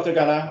 Thank you, Dr.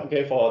 Ghana,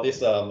 okay, for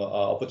this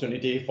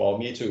opportunity for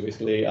me to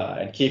basically,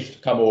 and Keith to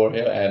come over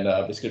here and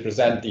basically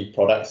present the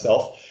product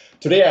itself.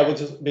 Today, I will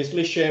just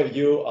basically share with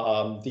you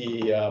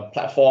the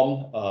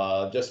platform,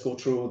 just go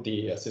through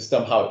the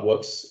system, how it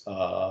works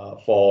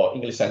for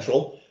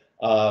EnglishCentral.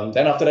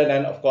 Then after that,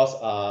 then of course,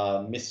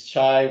 Ms.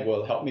 Chai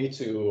will help me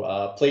to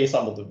play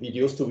some of the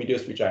videos, 2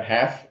 videos which I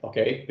have,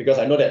 okay? Because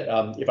I know that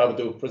if I were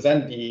to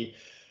present the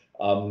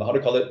how to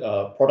call it,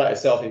 product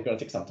itself, it's going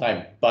to take some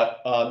time.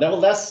 But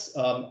nevertheless,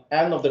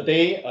 end of the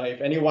day,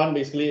 if anyone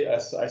basically,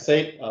 as I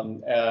said,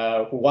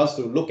 who wants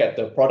to look at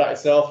the product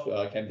itself,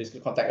 can basically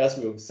contact us.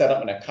 We'll set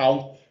up an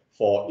account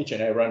for each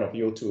and every one of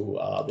you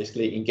to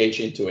basically engage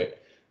into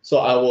it. So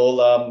I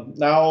will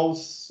now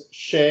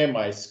share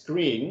my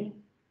screen.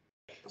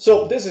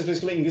 So this is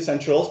basically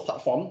EnglishCentral's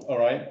platform, all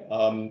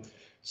right?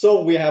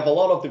 So we have a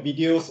lot of the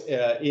videos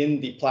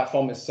in the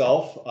platform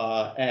itself,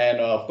 and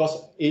of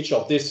course, each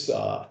of this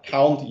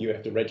account you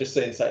have to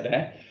register inside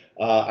there.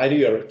 Either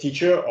you're a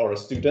teacher or a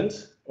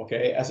student,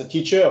 okay? As a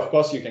teacher, of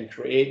course, you can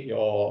create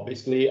your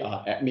basically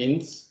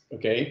admins,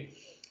 okay?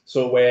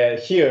 So where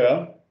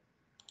here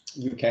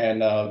you can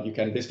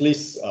basically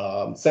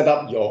set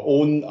up your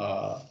own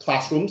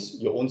classrooms,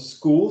 your own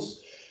schools,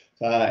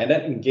 and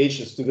then engage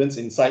the students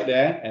inside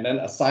there, and then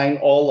assign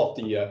all of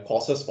the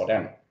courses for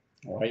them,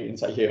 all right,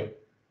 inside here.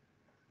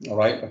 All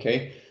right,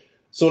 okay.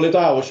 So later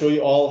I will show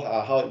you all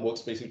how it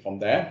works basically from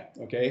there,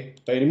 okay.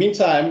 But in the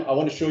meantime, I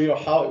want to show you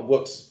how it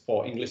works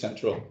for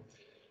EnglishCentral.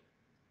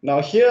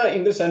 Now here,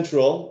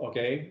 EnglishCentral,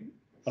 okay,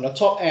 on the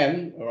top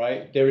end, all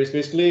right, there is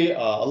basically a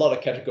lot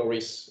of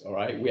categories, all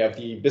right. We have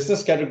the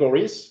business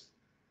categories.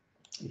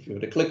 If you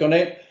were to click on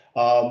it,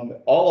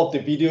 all of the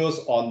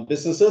videos on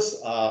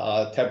businesses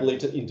are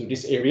tabulated into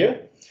this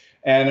area.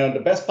 And the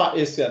best part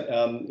is that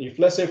if,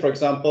 let's say, for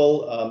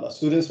example,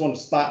 students want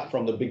to start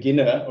from the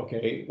beginner,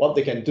 okay, what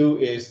they can do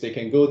is they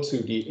can go to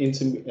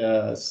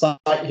the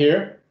site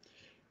here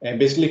and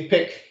basically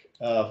pick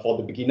for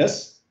the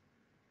beginners.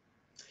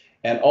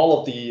 And all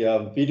of the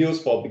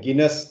videos for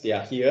beginners, they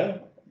are here.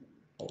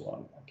 Hold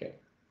on, okay.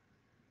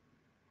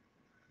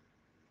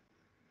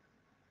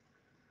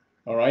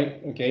 All right,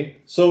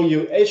 okay. So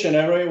each and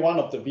every one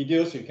of the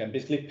videos you can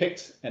basically pick,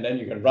 and then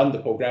you can run the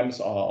programs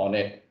on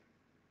it.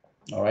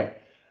 All right.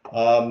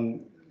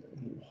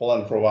 Hold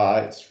on for a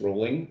while, it's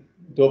rolling.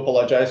 Do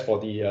apologize for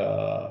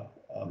the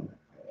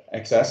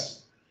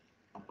access.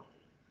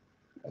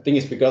 I think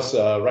it's because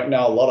right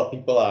now a lot of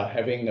people are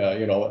having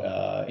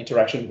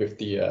interaction with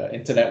the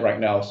internet right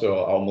now,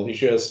 so our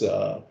Malaysia's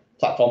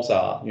platforms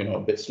are a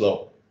bit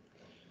slow.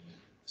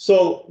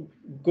 So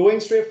going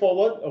straight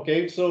forward,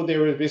 okay, so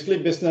there is basically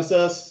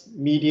businesses,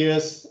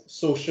 medias,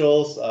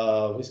 socials,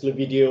 basically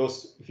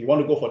videos. If you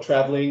want to go for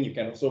traveling, you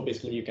can also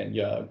basically,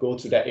 go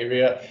to that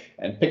area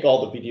and pick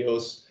all the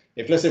videos.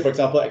 If let's say, for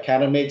example,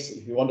 academics,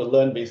 if you want to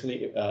learn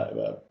basically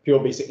pure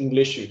basic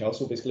English, you can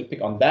also basically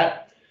pick on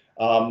that.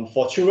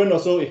 For children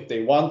also, if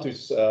they want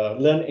to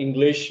learn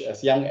English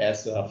as young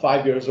as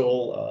 5 years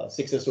old,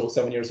 6 years old,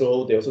 7 years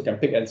old, they also can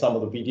pick in some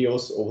of the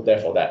videos over there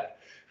for that.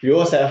 We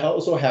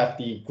also have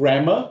the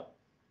grammar.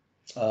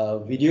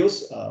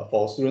 videos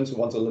for students who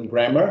want to learn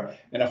grammar.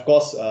 And of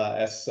course,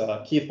 as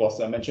Keith was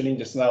mentioning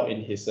just now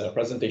in his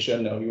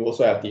presentation, you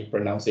also have the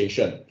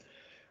pronunciation.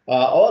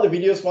 All the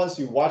videos, once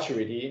you watch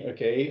already,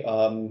 okay,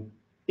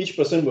 each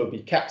person will be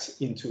kept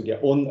into their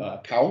own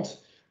account,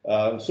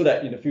 so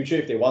that in the future,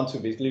 if they want to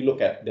basically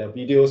look at their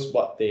videos,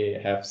 what they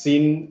have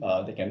seen,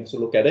 they can also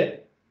look at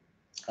it.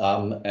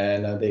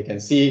 And they can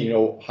see, you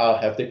know, how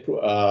have they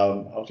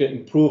how to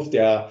improve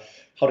their,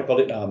 how to call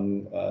it,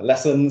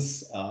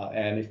 lessons,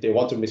 and if they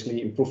want to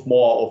basically improve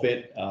more of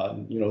it,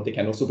 you know, they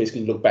can also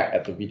basically look back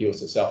at the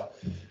videos itself.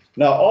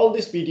 Now, all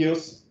these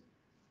videos,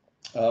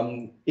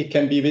 it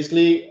can be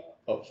basically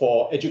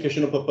for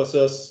educational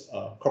purposes,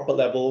 corporate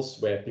levels,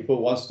 where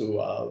people wants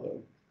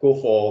to go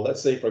for,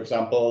 let's say, for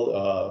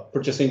example,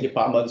 purchasing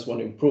departments want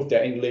to improve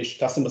their English,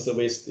 customer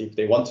service, if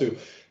they want to,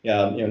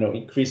 you know,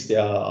 increase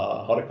their,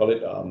 how to call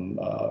it,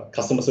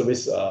 customer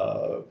service,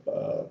 how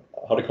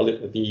to call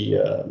it, the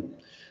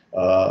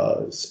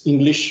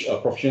English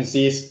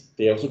proficiencies,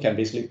 they also can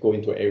basically go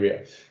into an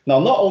area. Now,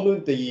 not only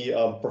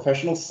the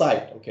professional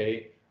side,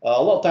 okay,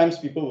 a lot of times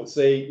people would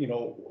say, you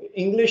know,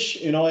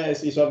 English, you know,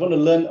 as I want to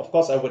learn, of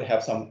course, I would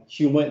have some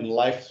humor in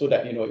life so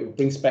that, you know, it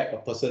brings back a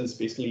person's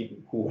basically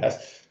who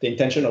has the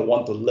intention of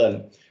want to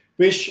learn,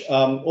 which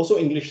also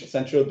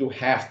EnglishCentral do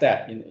have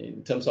that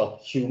in terms of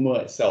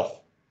humor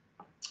itself.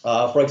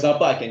 For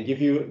example, I can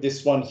give you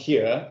this one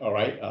here, all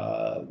right?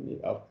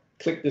 I'll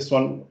click this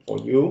one for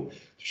you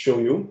to show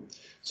you.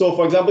 So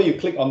for example, you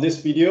click on this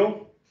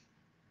video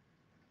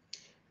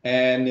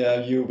and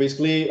you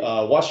basically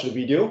watch the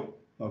video,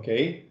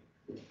 okay?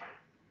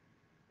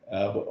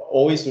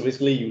 Always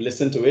basically you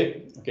listen to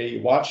it, okay,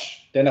 you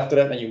watch, then after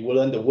that, then you will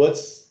learn the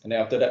words, and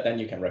then after that, then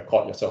you can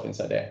record yourself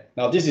inside there.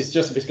 Now, this is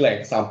just basically an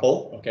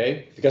example,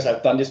 okay, because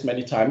I've done this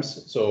many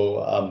times,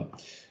 so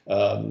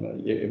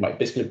it might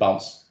basically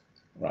bounce.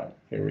 Right,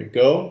 here we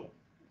go.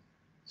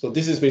 So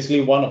this is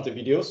basically one of the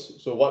videos.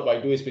 So what I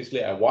do is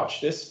basically I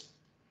watch this,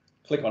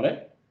 click on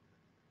it.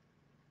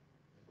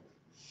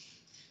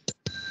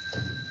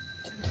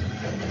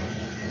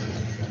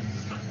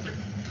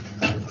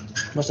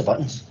 What's the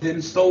buttons? They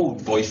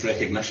installed voice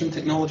recognition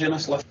technology in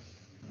this lift.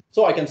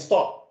 So I can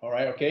stop, all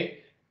right,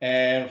 okay?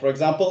 And for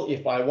example,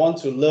 if I want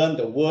to learn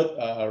the word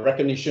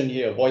recognition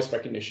here, voice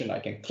recognition, I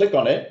can click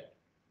on it.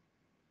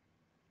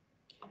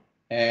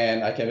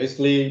 And I can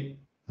basically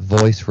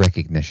voice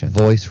recognition,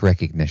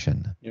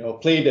 you know,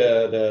 play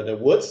the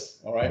words,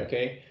 all right,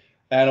 okay?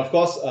 And of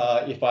course,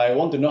 if I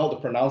want to know how to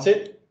pronounce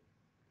it,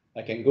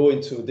 I can go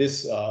into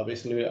this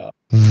basically.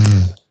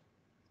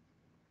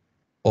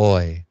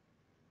 Oi.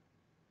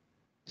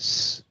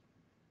 So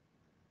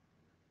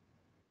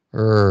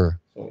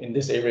in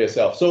this area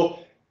itself. So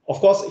of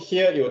course,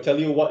 here it will tell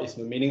you what is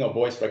the meaning of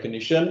voice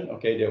recognition.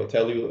 Okay, they will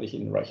tell you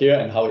right here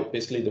and how it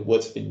basically the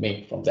words been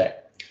made from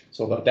that.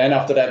 So but then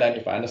after that, then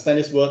if I understand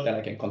this word, then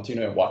I can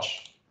continue and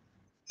watch.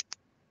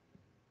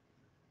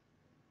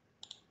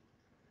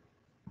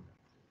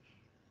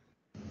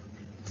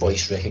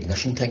 Voice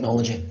recognition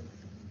technology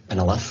in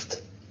a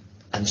lift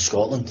in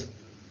Scotland.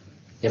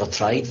 You ever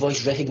tried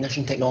voice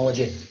recognition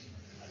technology?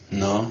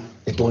 No.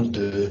 They don't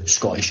do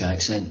Scottish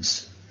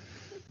accents.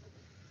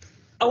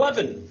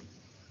 11.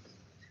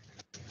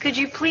 Could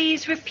you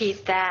please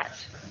repeat that?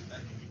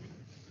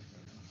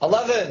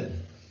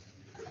 11.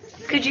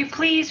 Could you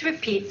please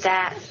repeat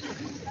that?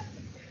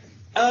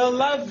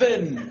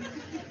 11.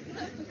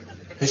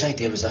 Whose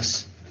idea was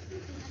this?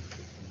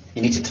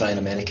 You need to try an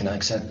American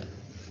accent.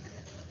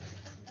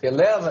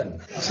 11.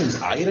 That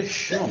sounds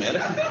Irish, no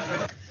American.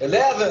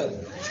 11.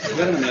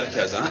 Where in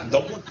America is that?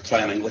 Dublin? Try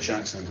an English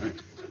accent, right?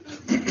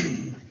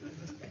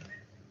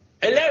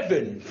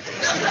 11.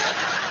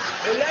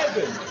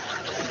 11.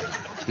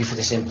 You for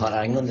the same part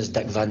of England as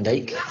Dick Van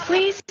Dyke?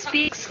 Please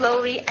speak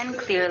slowly and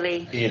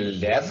clearly.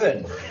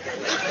 11.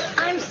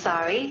 I'm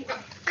sorry.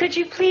 Could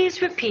you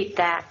please repeat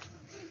that?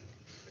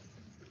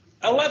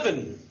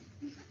 11.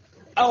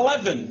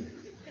 11.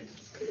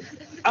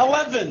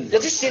 11.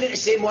 You're just saying it the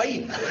same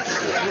way.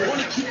 You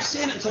want to keep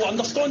saying it until I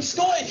understand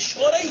Scottish,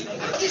 all right?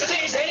 Just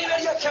say it anywhere,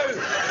 you cow.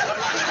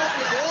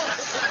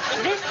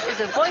 This is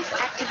a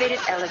voice-activated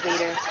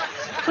elevator.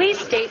 Please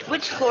state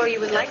which floor you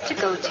would like to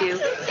go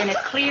to in a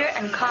clear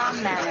and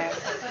calm manner.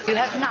 You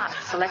have not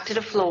selected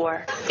a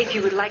floor. If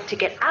you would like to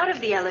get out of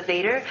the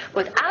elevator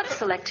without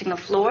selecting a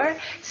floor,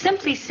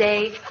 simply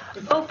say,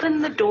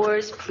 "Open the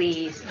doors,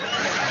 please."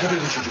 Maybe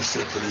we should just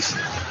say please.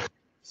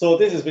 So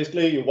this is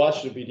basically you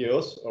watch the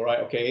videos, all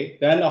right, okay.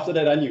 Then after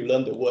that, then you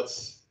learn the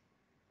words.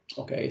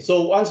 Okay,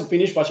 so once you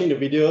finish watching the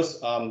videos,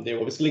 they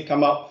will basically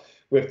come up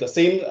with the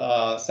same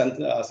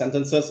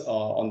sentences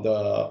on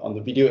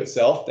the video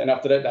itself. Then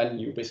after that, then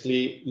you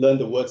basically learn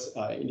the words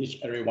in each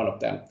and every one of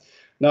them.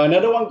 Now,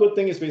 another one good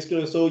thing is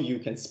basically also you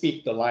can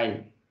speak the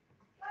line.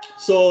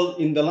 So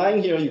in the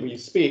line here, you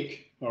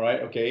speak, all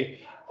right, okay.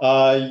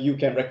 You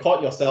can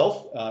record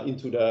yourself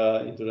into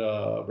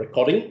the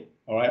recording,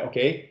 all right,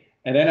 okay.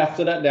 And then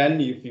after that, then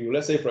if you,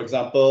 let's say, for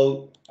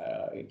example,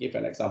 give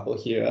an example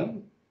here.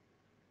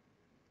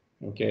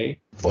 Okay.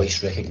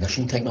 Voice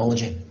recognition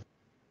technology.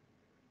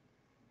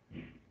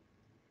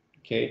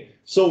 Okay,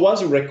 so once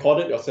you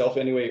recorded yourself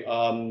anyway,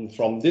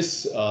 from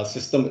this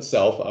system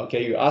itself,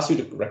 okay, you ask you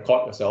to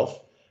record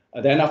yourself.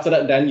 And then after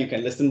that, then you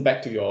can listen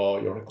back to your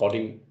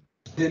recording.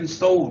 They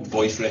installed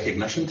voice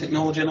recognition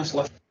technology in this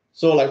lift.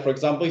 So like, for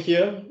example,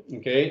 here,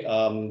 okay,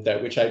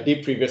 that which I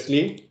did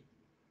previously,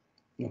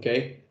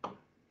 okay,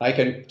 I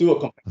can do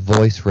a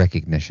voice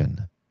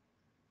recognition.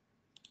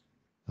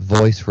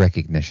 Voice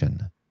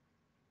recognition.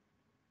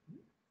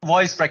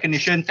 Voice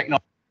recognition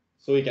technology.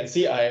 So you can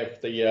see I have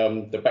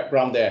the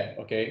background there.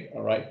 Okay,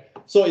 all right.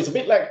 So it's a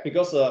bit like,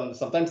 because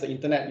sometimes the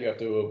internet you have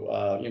to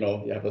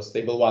you have a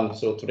stable one.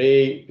 So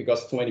today,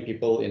 because too many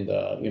people in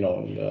the in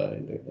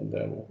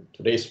the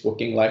today's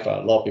working life,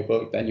 a lot of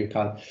people, then you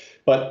can't.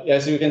 But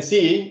as you can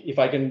see, if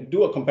I can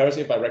do a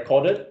comparison, if I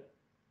record it,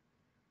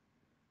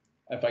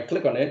 if I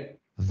click on it,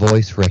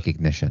 voice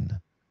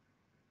recognition.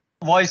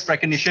 Voice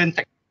recognition.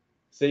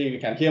 So you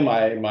can hear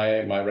my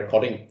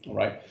recording. All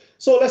right.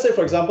 So let's say,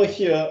 for example,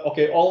 here,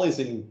 okay, all is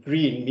in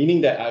green,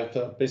 meaning that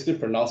I've basically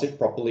pronounced it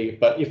properly.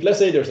 But if let's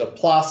say there's a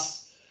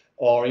plus,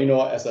 or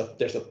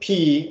there's a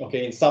P,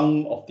 okay, in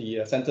some of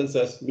the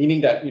sentences,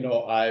 meaning that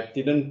I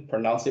didn't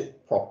pronounce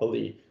it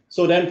properly.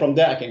 So then from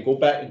there I can go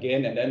back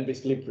again and then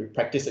basically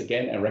practice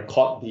again and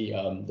record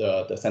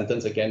the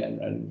sentence again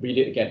and read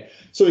it again.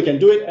 So you can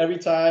do it every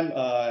time,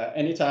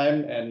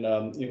 anytime, and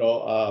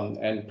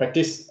and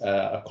practice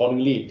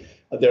accordingly.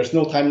 There's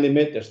no time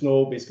limit. There's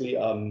no basically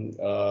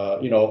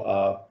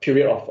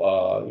period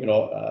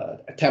of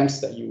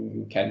attempts that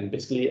you can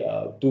basically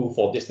do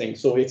for this thing.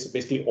 So it's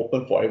basically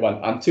open for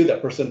everyone until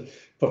that person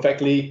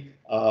perfectly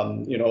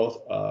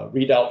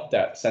read out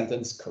that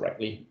sentence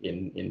correctly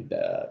in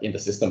the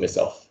system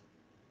itself.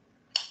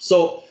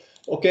 So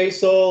okay,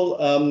 so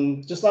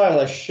just now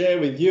I share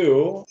with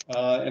you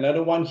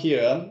another one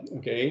here,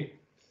 okay,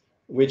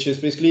 which is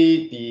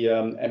basically the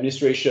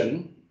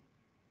administration.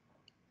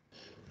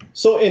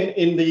 So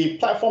in the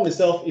platform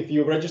itself, if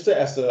you register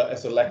as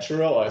a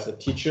lecturer or as a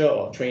teacher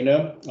or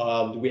trainer,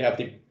 we have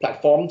the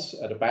platforms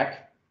at the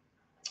back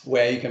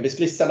where you can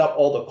basically set up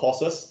all the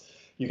courses.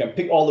 You can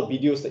pick all the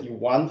videos that you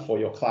want for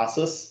your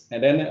classes,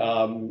 and then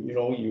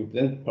you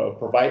then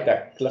provide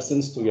that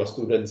lessons to your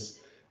students.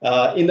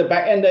 In the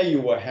back end there,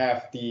 you will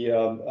have the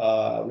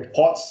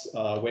reports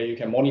where you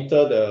can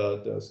monitor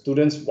the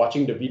students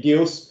watching the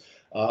videos.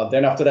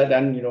 Then after that,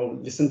 then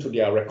listen to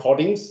their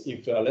recordings.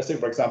 If let's say,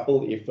 for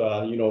example, if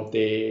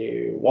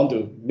they want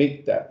to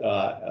make that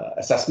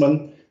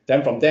assessment,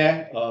 then from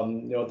there,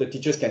 the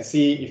teachers can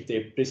see if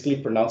they basically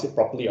pronounce it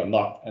properly or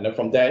not. And then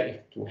from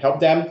there, to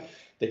help them,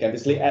 they can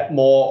basically add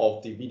more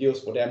of the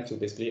videos for them to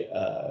basically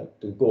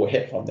to go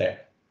ahead from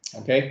there.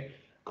 Okay.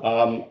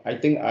 I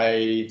think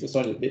I just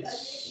went a bit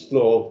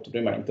slow to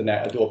do my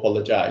internet. I do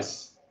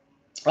apologize.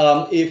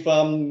 If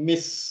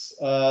Miss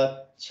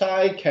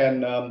Chai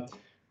can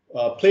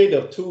play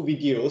the two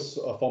videos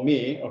for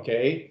me,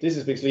 okay. This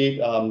is basically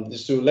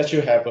just to let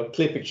you have a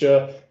clear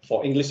picture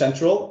for English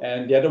Central,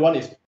 and the other one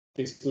is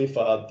basically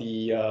for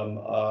the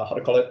how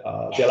to call it,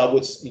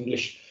 Vellawoods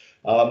English.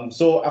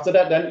 So after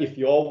that, then if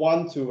you all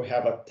want to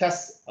have a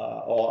test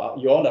or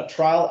you're on a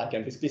trial, I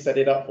can basically set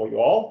it up for you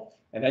all,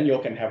 and then you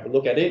all can have a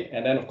look at it.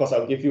 And then of course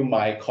I'll give you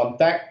my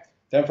contact.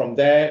 Then from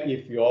there,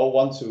 if you all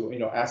want to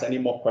ask any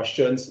more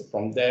questions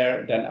from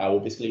there, then I will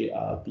basically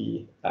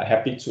be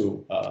happy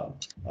to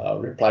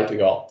reply to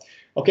you all.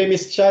 Okay,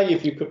 Ms. Chai,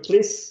 if you could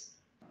please.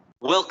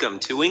 Welcome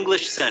to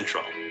English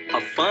Central, a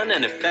fun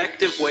and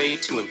effective way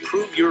to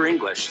improve your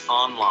English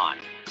online.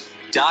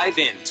 Dive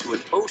into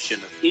an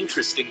ocean of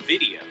interesting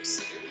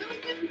videos.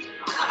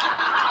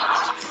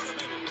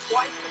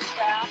 Twice as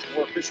fast.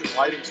 More efficient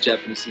lighting.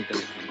 Japanese and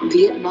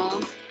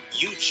Vietnam.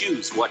 You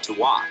choose what to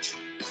watch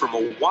from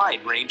a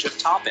wide range of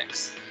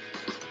topics.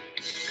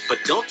 But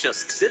don't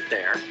just sit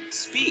there,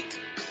 speak.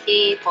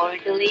 He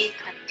boldly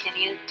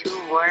continued to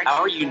work.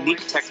 Our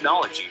unique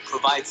technology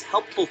provides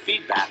helpful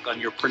feedback on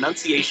your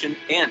pronunciation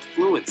and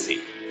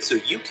fluency, so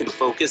you can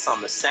focus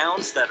on the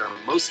sounds that are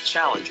most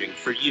challenging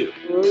for you.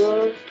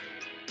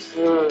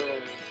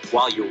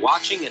 While you're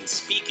watching and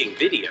speaking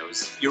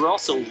videos, you're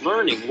also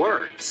learning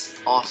words.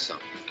 awesome.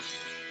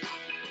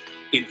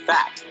 In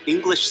fact,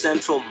 English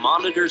Central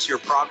monitors your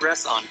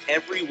progress on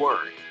every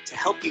word to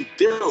help you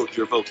build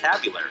your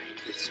vocabulary.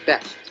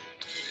 Respect.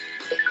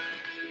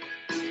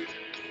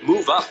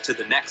 Move up to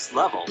the next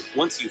level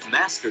once you've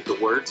mastered the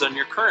words on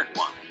your current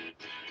one.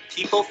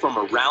 People from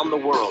around the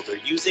world are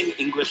using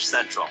English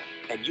Central,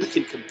 and you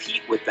can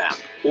compete with them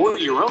or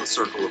your own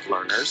circle of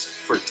learners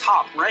for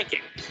top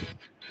ranking.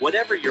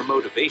 Whatever your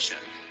motivation,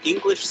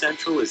 English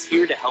Central is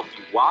here to help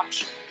you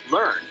watch,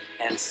 learn,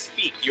 and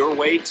speak your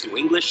way to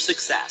English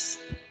success.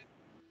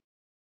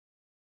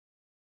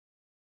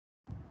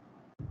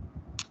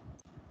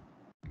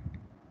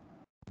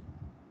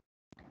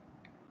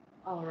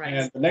 All right.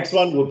 And the next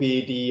one will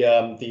be the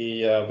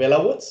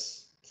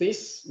Vellawoods,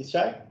 please, Ms.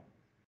 Chai.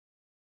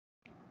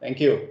 Thank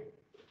you.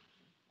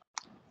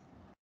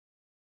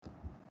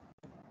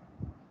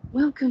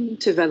 Welcome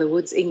to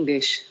Vellawoods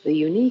English, the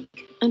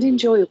unique and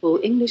enjoyable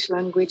English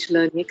language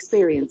learning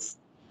experience.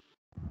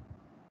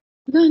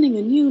 Learning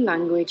a new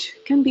language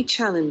can be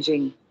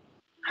challenging.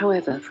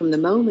 However, from the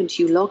moment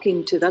you log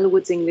into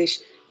Vellawoods English,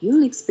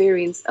 you'll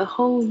experience a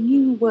whole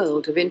new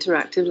world of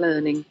interactive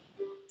learning.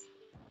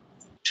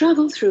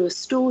 Travel through a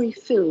story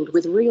filled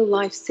with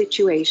real-life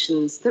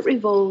situations that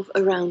revolve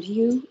around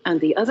you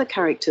and the other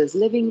characters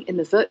living in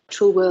the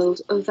virtual world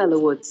of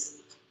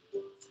Vellawoods.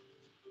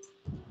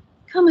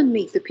 Come and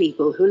meet the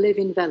people who live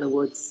in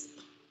Vellawoods,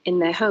 in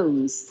their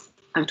homes,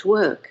 at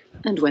work,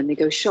 and when they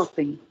go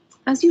shopping.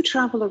 As you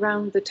travel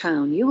around the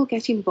town, you will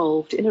get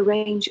involved in a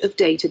range of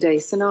day-to-day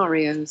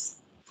scenarios.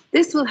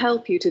 This will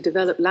help you to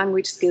develop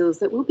language skills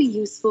that will be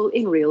useful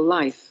in real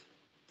life.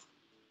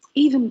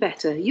 Even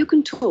better, you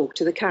can talk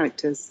to the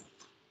characters.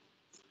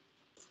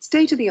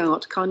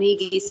 State-of-the-art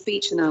Carnegie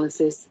speech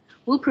analysis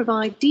will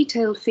provide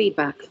detailed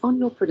feedback on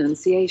your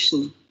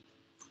pronunciation.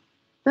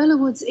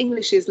 Vellawoods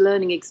English's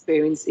learning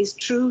experience is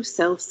true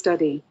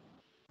self-study.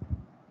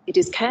 It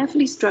is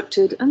carefully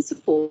structured and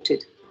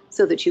supported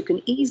so that you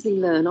can easily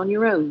learn on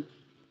your own.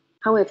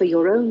 However,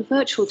 your own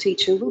virtual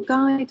teacher will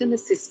guide and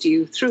assist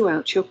you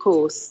throughout your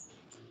course.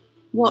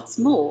 What's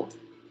more,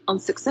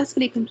 on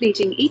successfully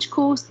completing each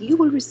course, you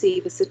will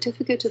receive a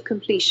certificate of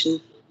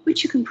completion,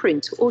 which you can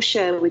print or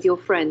share with your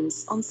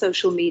friends on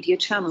social media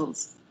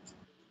channels.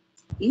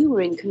 You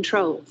are in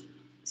control,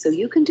 so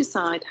you can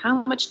decide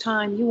how much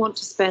time you want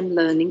to spend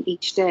learning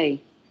each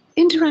day.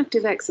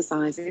 Interactive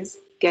exercises,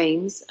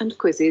 games, and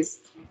quizzes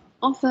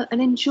offer an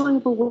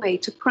enjoyable way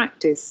to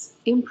practice,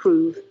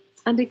 improve,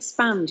 and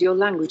expand your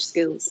language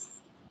skills.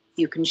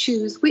 You can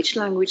choose which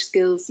language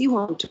skills you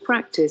want to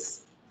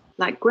practice,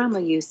 like grammar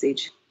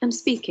usage and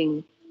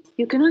speaking.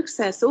 You can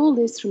access all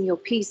this from your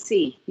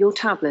PC, your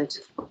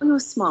tablet, or your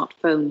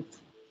smartphone,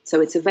 so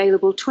it's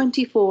available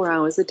 24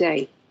 hours a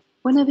day,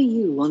 whenever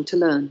you want to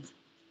learn.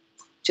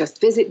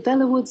 Just visit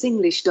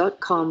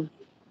VellawoodsEnglish.com.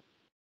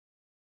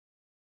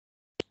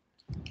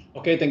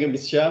 Okay, thank you,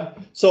 Ms. Chia.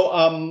 So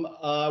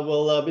I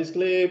will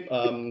basically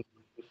throw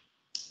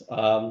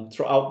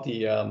out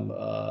the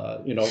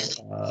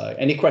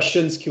any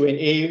questions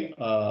Q&A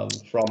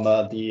from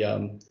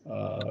the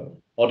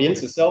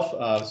audience itself.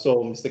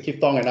 So Mr. Kip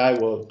Thong and I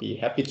will be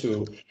happy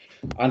to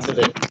answer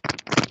them.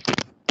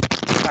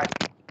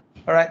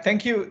 All right,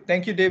 thank you,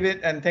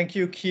 David, and thank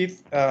you,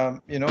 Keith.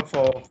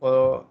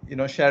 For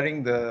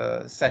sharing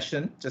the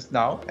session just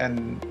now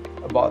and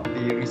about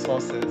the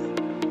resources.